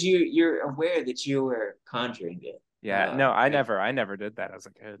 no, because you're aware that you were conjuring it. Yeah, no, I Right? never did that as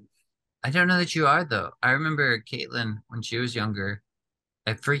a kid. I don't know that you are though. I remember Caitlin when she was younger.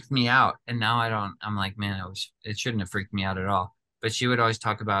 It freaked me out, and now I don't. I'm like, man, it shouldn't have freaked me out at all. But she would always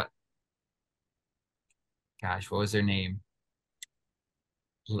talk about, gosh, what was her name?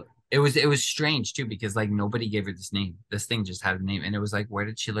 It was strange too because like nobody gave her this name. This thing just had a name, and it was like, where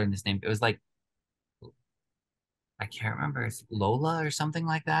did she learn this name? It was like I can't remember. It's Lola or something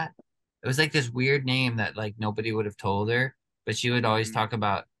like that. It was like this weird name that like nobody would have told her, but she would always Mhm. talk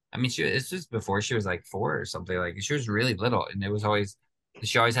about. I mean, it's just before she was like 4 or something. Like she was really little, and it was always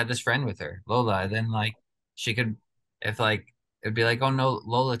she always had this friend with her, Lola. And then like she could, if like it'd be like, oh no,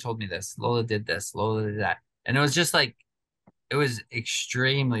 Lola told me this, Lola did this, Lola did that, and it was just like it was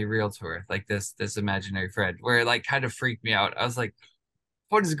extremely real to her, like this imaginary friend, where it like kind of freaked me out. I was like,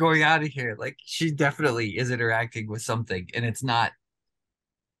 what is going on here? Like she definitely is interacting with something, and it's not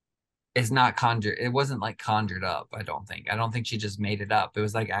conjured. It wasn't like conjured up. I don't think she just made it up. It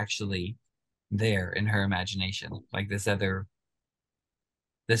was like actually there in her imagination, like this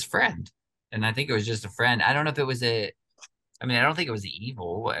friend. And I think it was just a friend. I don't know if it was a I mean, I don't think it was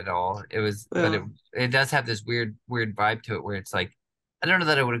evil at all. But it Well, it does have this weird vibe to it where it's like I don't know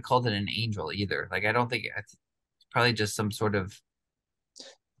that I would have called it an angel either. Like I don't think it's probably just some sort of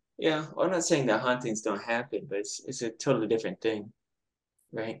yeah. Well, I'm not saying that hauntings don't happen, but it's a totally different thing,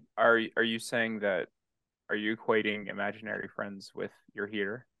 right? Are you saying that are you equating imaginary friends with your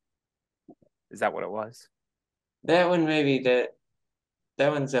heater? Is that what it was? That one maybe that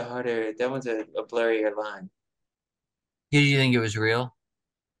one's a harder. That one's a blurrier line. did you think it was real?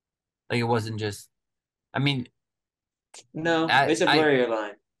 Like it wasn't just I mean, No, I it's a I blurrier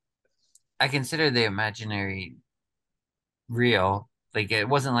line. I consider the imaginary real. Like it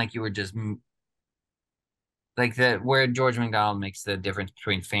wasn't like you were just like that where George McDonald makes the difference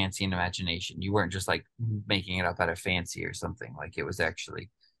between fancy and imagination. You weren't just like making it up out of fancy or something. Like it was actually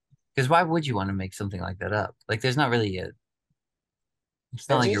because why would you want to make something like that up? Like there's not really a. It's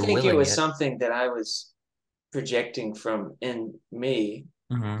I not like do you're think it willing was it. something that I was projecting from in me,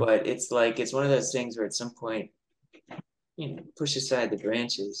 Hmm. but it's like it's one of those things where at some point, push aside the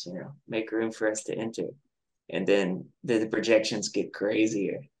branches, make room for us to enter, and then the projections get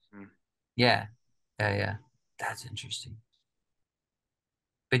crazier. Mm. Yeah, yeah. That's interesting.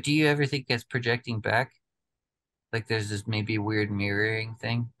 But do you ever think it's projecting back? Like there's this maybe weird mirroring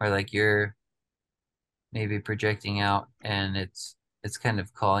thing, or like you're maybe projecting out and it's kind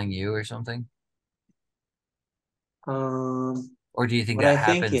of calling you or something? Or do you think What that I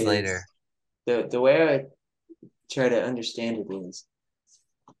think happens is later? the way I try to understand it is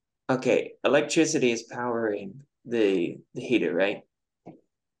okay, electricity is powering the heater, right?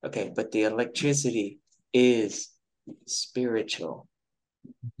 Okay, but the electricity is spiritual.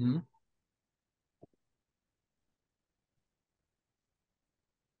 Hmm.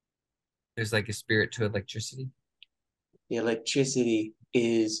 There's like a spirit to electricity. The electricity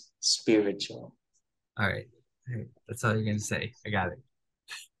is spiritual. All right. All right. That's all you're gonna say. I got it.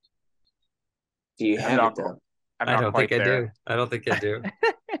 Do you I'm have it not though? I'm I not don't think quite I there. do. I don't think I do.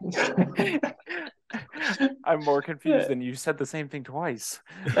 I'm more confused than you said the same thing twice.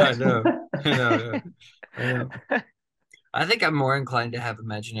 I know. I know. I know. I know. I think I'm more inclined to have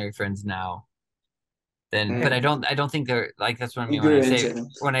imaginary friends now than, but I Mm, don't. I don't think they're like that's what I you mean when grew I into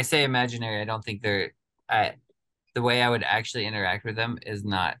say them. imaginary. I don't think they're. I the way I would actually interact with them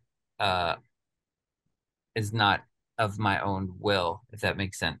uh is not of my own will, if that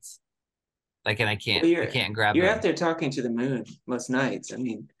makes sense. Like, and Well, I can't grab you're out them. there talking to the moon most nights. I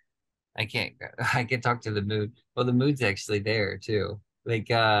mean, I can't. I can talk to the mood. Well, the mood's actually there too. Like,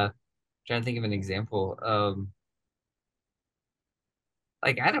 trying to think of an example.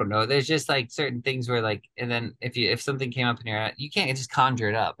 Like I don't know. There's just like certain things where like, and then if something came up in your head, you can't just conjure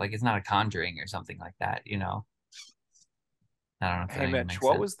it up. Like it's not a conjuring or something like that. I don't know if that Hey even Mitch, makes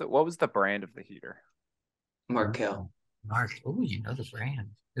sense. what was the brand of the heater? Markel. Mark. Oh, you know the brand.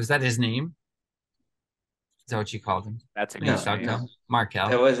 Is that his name? Is that what you called him That's a when you good No, talked to name. no, him? Markel.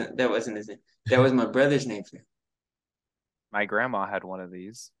 that wasn't his name. That was my brother's name for him. My grandma had one of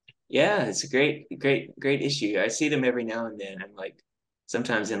these. Yeah, it's a great issue. I see them every now and then. I'm like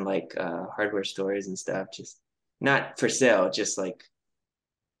sometimes in like hardware stores and stuff, just not for sale, just like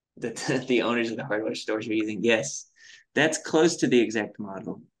the the owners of the hardware stores are using. Yes, that's close to the exact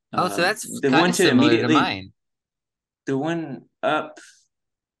model. Oh, so that's The kind one of to similar to immediately, mine. the one up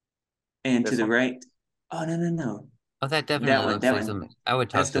and to This the one? right. Oh no. Oh, that definitely That one, looks that like one. something. I would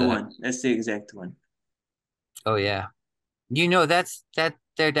That's talk to the that. one. That's the exact one. Oh yeah. That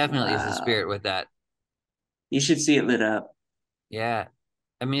there definitely is a spirit Wow. with that. You should see it lit up. Yeah.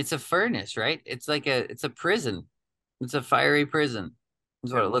 I mean, it's a furnace, right? It's a prison. It's a fiery prison.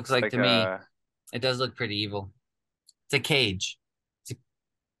 That's what It it looks looks like like to me. It does look pretty evil. It's a cage. It's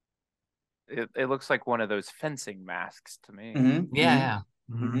it looks like one of those fencing masks to me. Mm-hmm. yeah, Mm-hmm. yeah.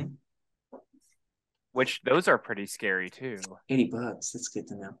 Hmm. Mm-hmm. Which those are pretty scary too. $80. That's good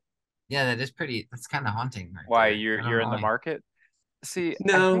to know. Yeah, that is pretty. That's kind of haunting right Why there. you're I don't you're know in the why. market? See,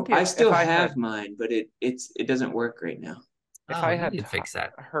 I No, think I if still I have had mine, but it doesn't work right now. if Oh, I you had did fix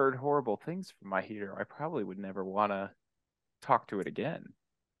that. heard horrible things from my heater, I probably would never want to talk to it again.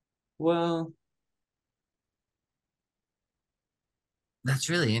 Well, That's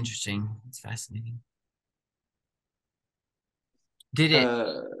really interesting. It's fascinating. Did it?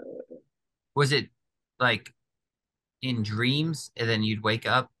 uh, Was it like in dreams, and then you'd wake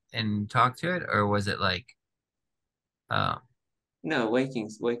up and talk to it, or was it like, uh, no, waking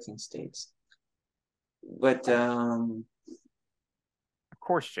states. But Of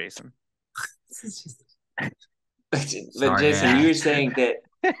course, Jason. this is just but sorry, I Jason, you were asked. saying that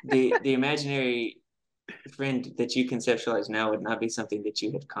the imaginary friend that you conceptualize now would not be something that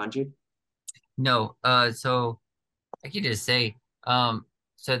you had conjured. No, so I could just say,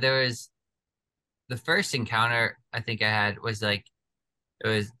 so there was the first encounter I think I had was like it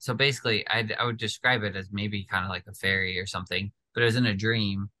was so basically I would describe it as maybe kind of like a fairy or something, but it was in a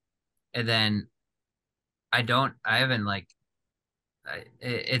dream, and then I haven't like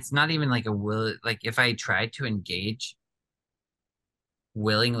it's not even like a will like if I tried to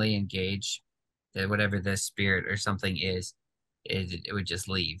willingly engage that whatever this spirit or something is, it would just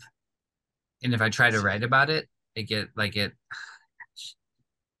leave. And if I try to write about it, it get like it.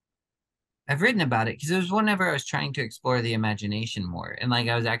 I've written about it because it was whenever I was trying to explore the imagination more, and like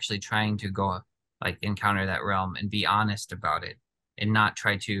I was actually trying to go like encounter that realm and be honest about it, and not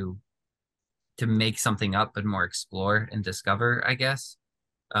try to make something up, but more explore and discover, I guess.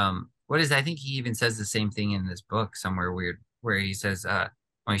 What is I think he even says the same thing in this book somewhere weird where he says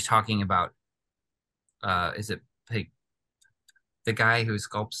when he's talking about is it like the guy who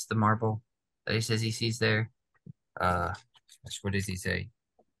sculpts the marble that he says he sees there? Uh gosh, what does he say?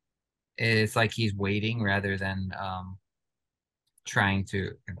 It's like he's waiting rather than trying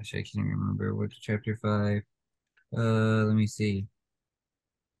to gosh, I can't remember what's chapter five. Let me see.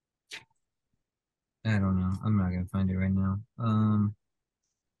 I don't know. I'm not gonna find it right now.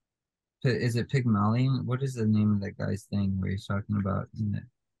 Is it Pygmalion? What is the name of that guy's thing where he's talking about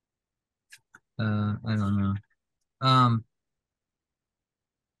I don't know. Um,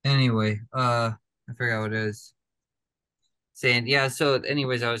 anyway, I forgot what it is. Saying, yeah, so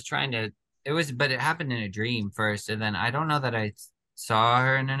anyways, I was trying to but it happened in a dream first, and then I don't know that I saw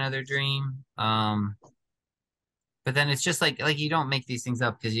her in another dream. But then it's just like you don't make these things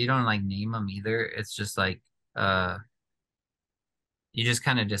up because you don't like name them either. It's just like uh you just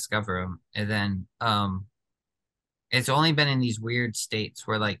kind of discover them, and then it's only been in these weird states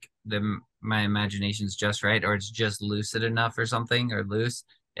where like my imagination's just right, or it's just lucid enough or something, or loose,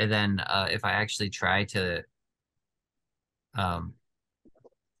 and then if I actually try to um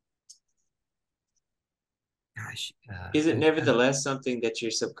gosh Is it I nevertheless something that your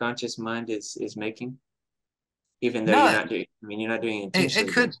subconscious mind is making, even though you're no, not doing? I mean, you're not doing it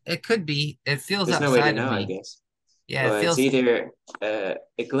intentionally, but it could be. It feels there's no way to outside of know, I me. guess. Yeah, it Well, it's feels. either a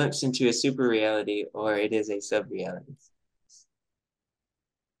glimpse into a super reality or it is a sub reality.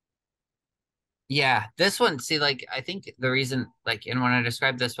 Yeah, this one. See, like I think the reason, like, and when I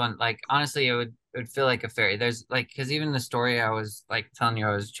describe this one, like honestly, it would feel like a fairy. There's like, because even the story I was like telling you,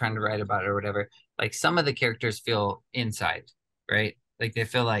 I was trying to write about it or whatever. Like some of the characters feel inside, right? Like they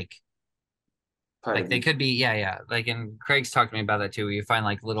feel Part like of they you. could be, yeah, yeah. Like, and Craig's talked to me about that too. Where you find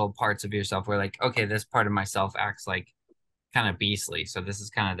like little parts of yourself where like, okay, this part of myself acts like kind of beastly. So this is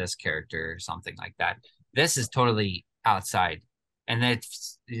kind of this character or something like that. This is totally outside. And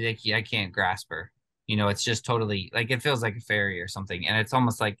that's like I can't grasp her. You know, it's just totally like it feels like a fairy or something. And it's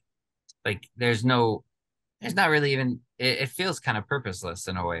almost like there's not really even it feels kind of purposeless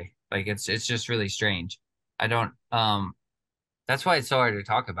in a way. Like it's just really strange. I don't that's why it's so hard to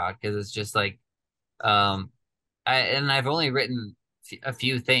talk about because it's just like um I've only written a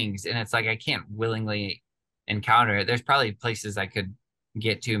few things, and it's like I can't willingly encounter it. There's probably places I could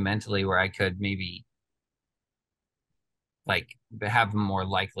get to mentally where I could maybe like have a more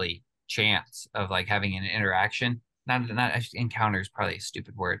likely chance of like having an interaction. Not encounter is probably a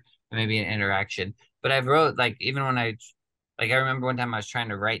stupid word, but maybe an interaction. But I've wrote like even when I like I remember one time I was trying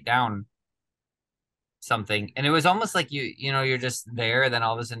to write down something, and it was almost like you're just there, then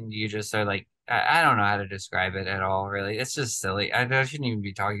all of a sudden you just are like, I don't know how to describe it at all, really. It's just silly. I shouldn't even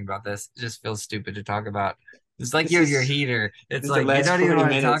be talking about this. It just feels stupid to talk about. It's like This your is heater. It's this is the like you last don't even 40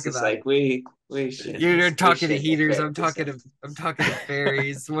 want to minutes. talk It's about like it. we should You're we talking to shouldn't have heaters. cracked this up. I'm talking to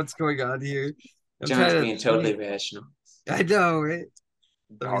fairies. What's going on here? I'm John's trying being to. totally rational. I know, right?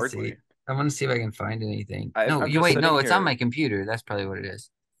 Let me see. Hardly. I want to see if I can find anything. No, I'm you just wait. sitting No, it's on here, my computer. That's probably what it is.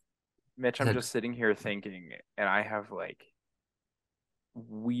 Mitch. Is I'm it- just sitting here thinking, and I have like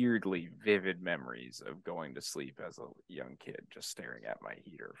weirdly vivid memories of going to sleep as a young kid, just staring at my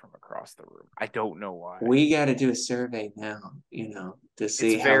heater from across the room. I don't know why. We got to do a survey now, to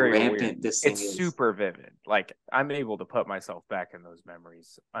see It's how very rampant weird. this thing It's is. super vivid. Like I'm able to put myself back in those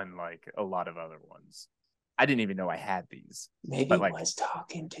memories, unlike a lot of other ones. I didn't even know I had these. Maybe But it like, was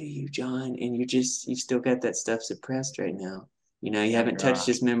talking to you, John, and you still got that stuff suppressed right now. You oh haven't touched gosh,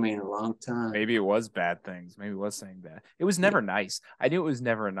 this memory in a long time. maybe it was bad things. Maybe it was saying that. It was never nice. I knew it was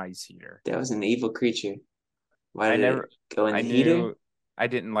never a nice heater. That was an evil creature. Why I did never. it go in I the heater? knew I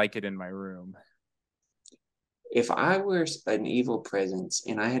didn't like it in my room. If I were an evil presence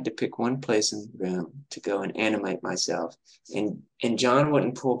and I had to pick one place in the room to go and animate myself, and John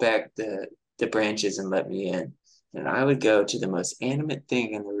wouldn't pull back the branches and let me in, then I would go to the most animate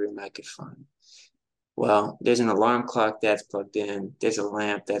thing in the room I could find. Well, there's an alarm clock that's plugged in. There's a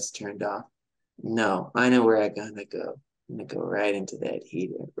lamp that's turned off. No, I know where I'm gonna go. I'm gonna go right into that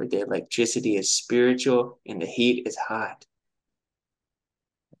heater where the electricity is spiritual and the heat is hot.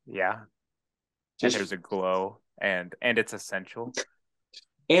 Yeah, and Just there's a glow, and it's essential.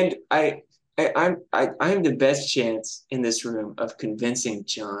 and I'm the best chance in this room of convincing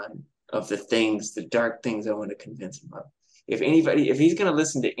John of the dark things I want to convince him of. If he's gonna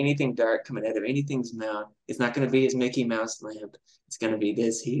listen to anything dark coming out of anything's mouth, it's not gonna be his Mickey Mouse lamp. It's gonna be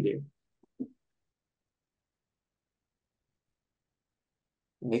this heater.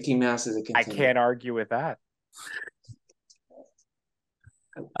 Mickey Mouse is a I contender. can't argue with that.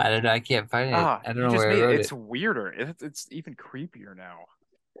 I don't know. I can't find it. Ah, I don't you know just where I made wrote it's it. weirder. It's even creepier now.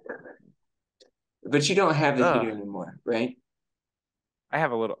 But you don't have the Ugh. heater anymore, right? I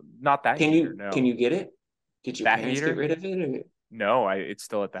have a little, not that Can heater. you No, can you get it? Did your that parents heater. get rid of it, or No, it's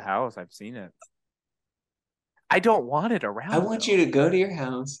still at the house. I've seen it. I don't want it around. I want though. you to go to your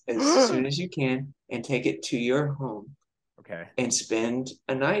house as soon as you can and take it to your home Okay. and spend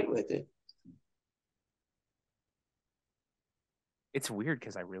a night with it. It's weird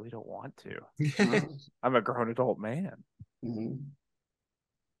because I really don't want to. Mhm. I'm a grown adult man. Mhm.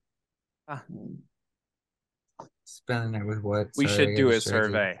 Ah. Mhm. Spending it with what? We Sorry, I should got do a distracted.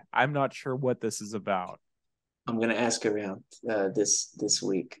 survey. I'm not sure what this is about. I'm gonna ask around this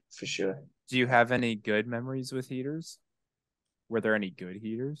week for sure. Do you have any good memories with heaters? Were there any good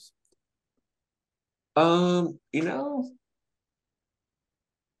heaters? You know,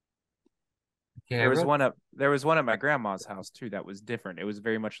 Okay, There was one at my grandma's house too that was different. It was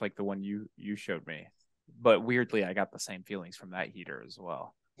very much like the one you showed me. But weirdly, I got the same feelings from that heater as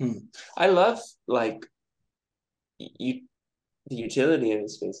well. I love like you the utility of a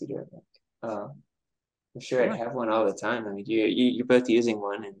space heater. I think. I'm sure I'd have one all the time. I mean, you're both using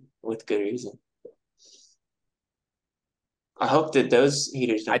one and with good reason. I hope that those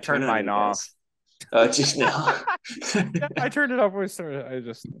heaters don't I turned turn on mine you off. guys. Oh, just now. I turned it off with I'd I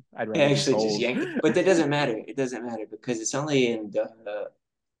rather be actually just cold. yanked it, but that doesn't matter. It doesn't matter because it's only in the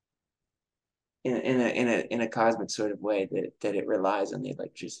in a cosmic sort of way that it relies on the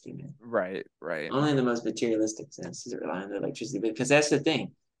electricity, man. Right. Only in the most materialistic sense does it rely on the electricity, because that's the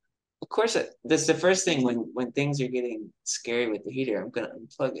thing. Of course, that's the first thing when things are getting scary with the heater. I'm gonna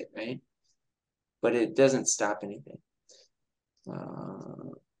unplug it, right? But it doesn't stop anything.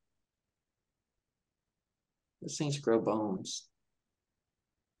 Those things grow bones.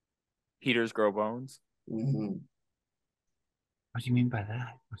 Heaters grow bones. Mm-hmm. What do you mean by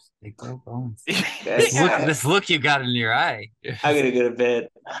that? They grow bones. That's- This look you got in your eye. I gotta go to bed.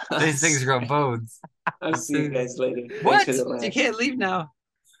 These things grow bones. I'll see you guys later. Thanks What? for the laugh. You can't leave now.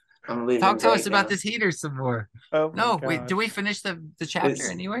 I'm leaving. Talk to right us about now. this heater some more. Oh my No, God. wait, do we finish the chapter It's-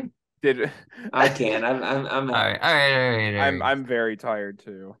 anyway? Did I can. I'm All right, all right. I'm very tired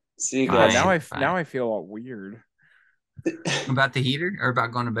too. See you Fine. guys. Now I feel all weird About the heater or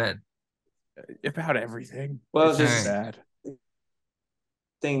about going to bed? about everything. Well, It's just this- bad.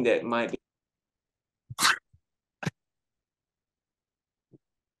 Thing that might be.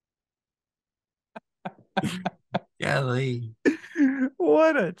 Golly.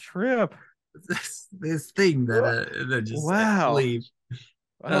 What a trip. This thing that just Wow. leave.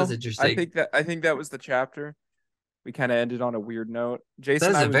 That was Well, interesting. I think that was the chapter. We kind of ended on a weird note. Jason, That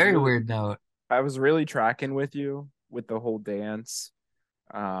was I a was very really- weird note. I was really tracking with you with the whole dance,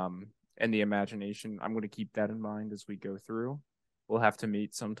 and the imagination. I'm going to keep that in mind as we go through. We'll have to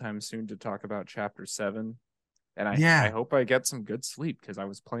meet sometime soon to talk about chapter 7. And I hope I get some good sleep because I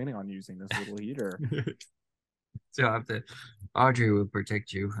was planning on using this little heater. So I have to. Audrey will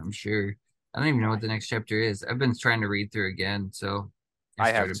protect you, I'm sure. I don't even know what the next chapter is. I've been trying to read through again, so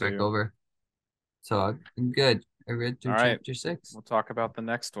I have started back to. over. So I'm good. I read through All right. chapter 6. We'll talk about the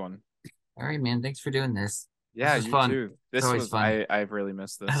next one. All right, man. Thanks for doing this. Yeah, This was you fun. too. This always was fun. I've really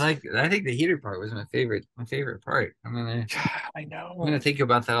missed this. I think the heater part was my favorite part. I know. I'm gonna think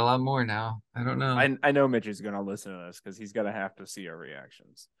about that a lot more now. I don't know. I know Mitch is gonna listen to this because he's gonna have to see our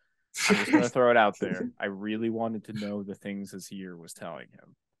reactions. I'm just gonna throw it out there. I really wanted to know the things his heater was telling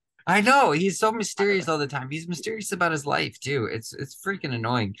him. I know he's so mysterious all the time. He's mysterious about his life too. It's freaking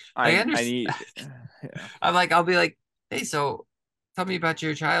annoying. Like, I understand. Yeah. I'll be like, hey, so tell me about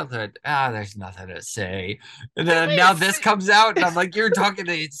your childhood. There's nothing to say. And then now this comes out, and I'm like, you're talking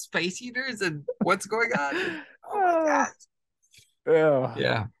to space heaters, and what's going on? Oh my god.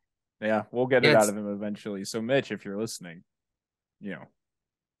 Yeah. Yeah, we'll get it out of him eventually. So Mitch, if you're listening,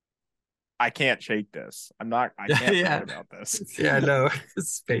 I can't shake this. I can't talk about this. Yeah, I know.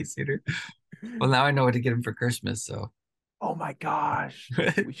 Space heater. Well, now I know what to get him for Christmas, so. Oh my gosh.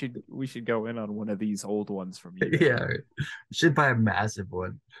 we should go in on one of these old ones from you. Yeah. We should buy a massive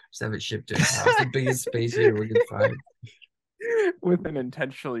one. Just have it shipped to his house. The biggest space heater we can find. With an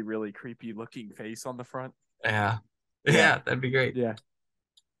intentionally really creepy looking face on the front. Yeah. Yeah, that'd be great. Yeah.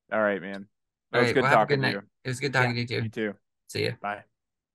 All right, man. It was good talking to you. It was good talking to you too. See ya. Bye.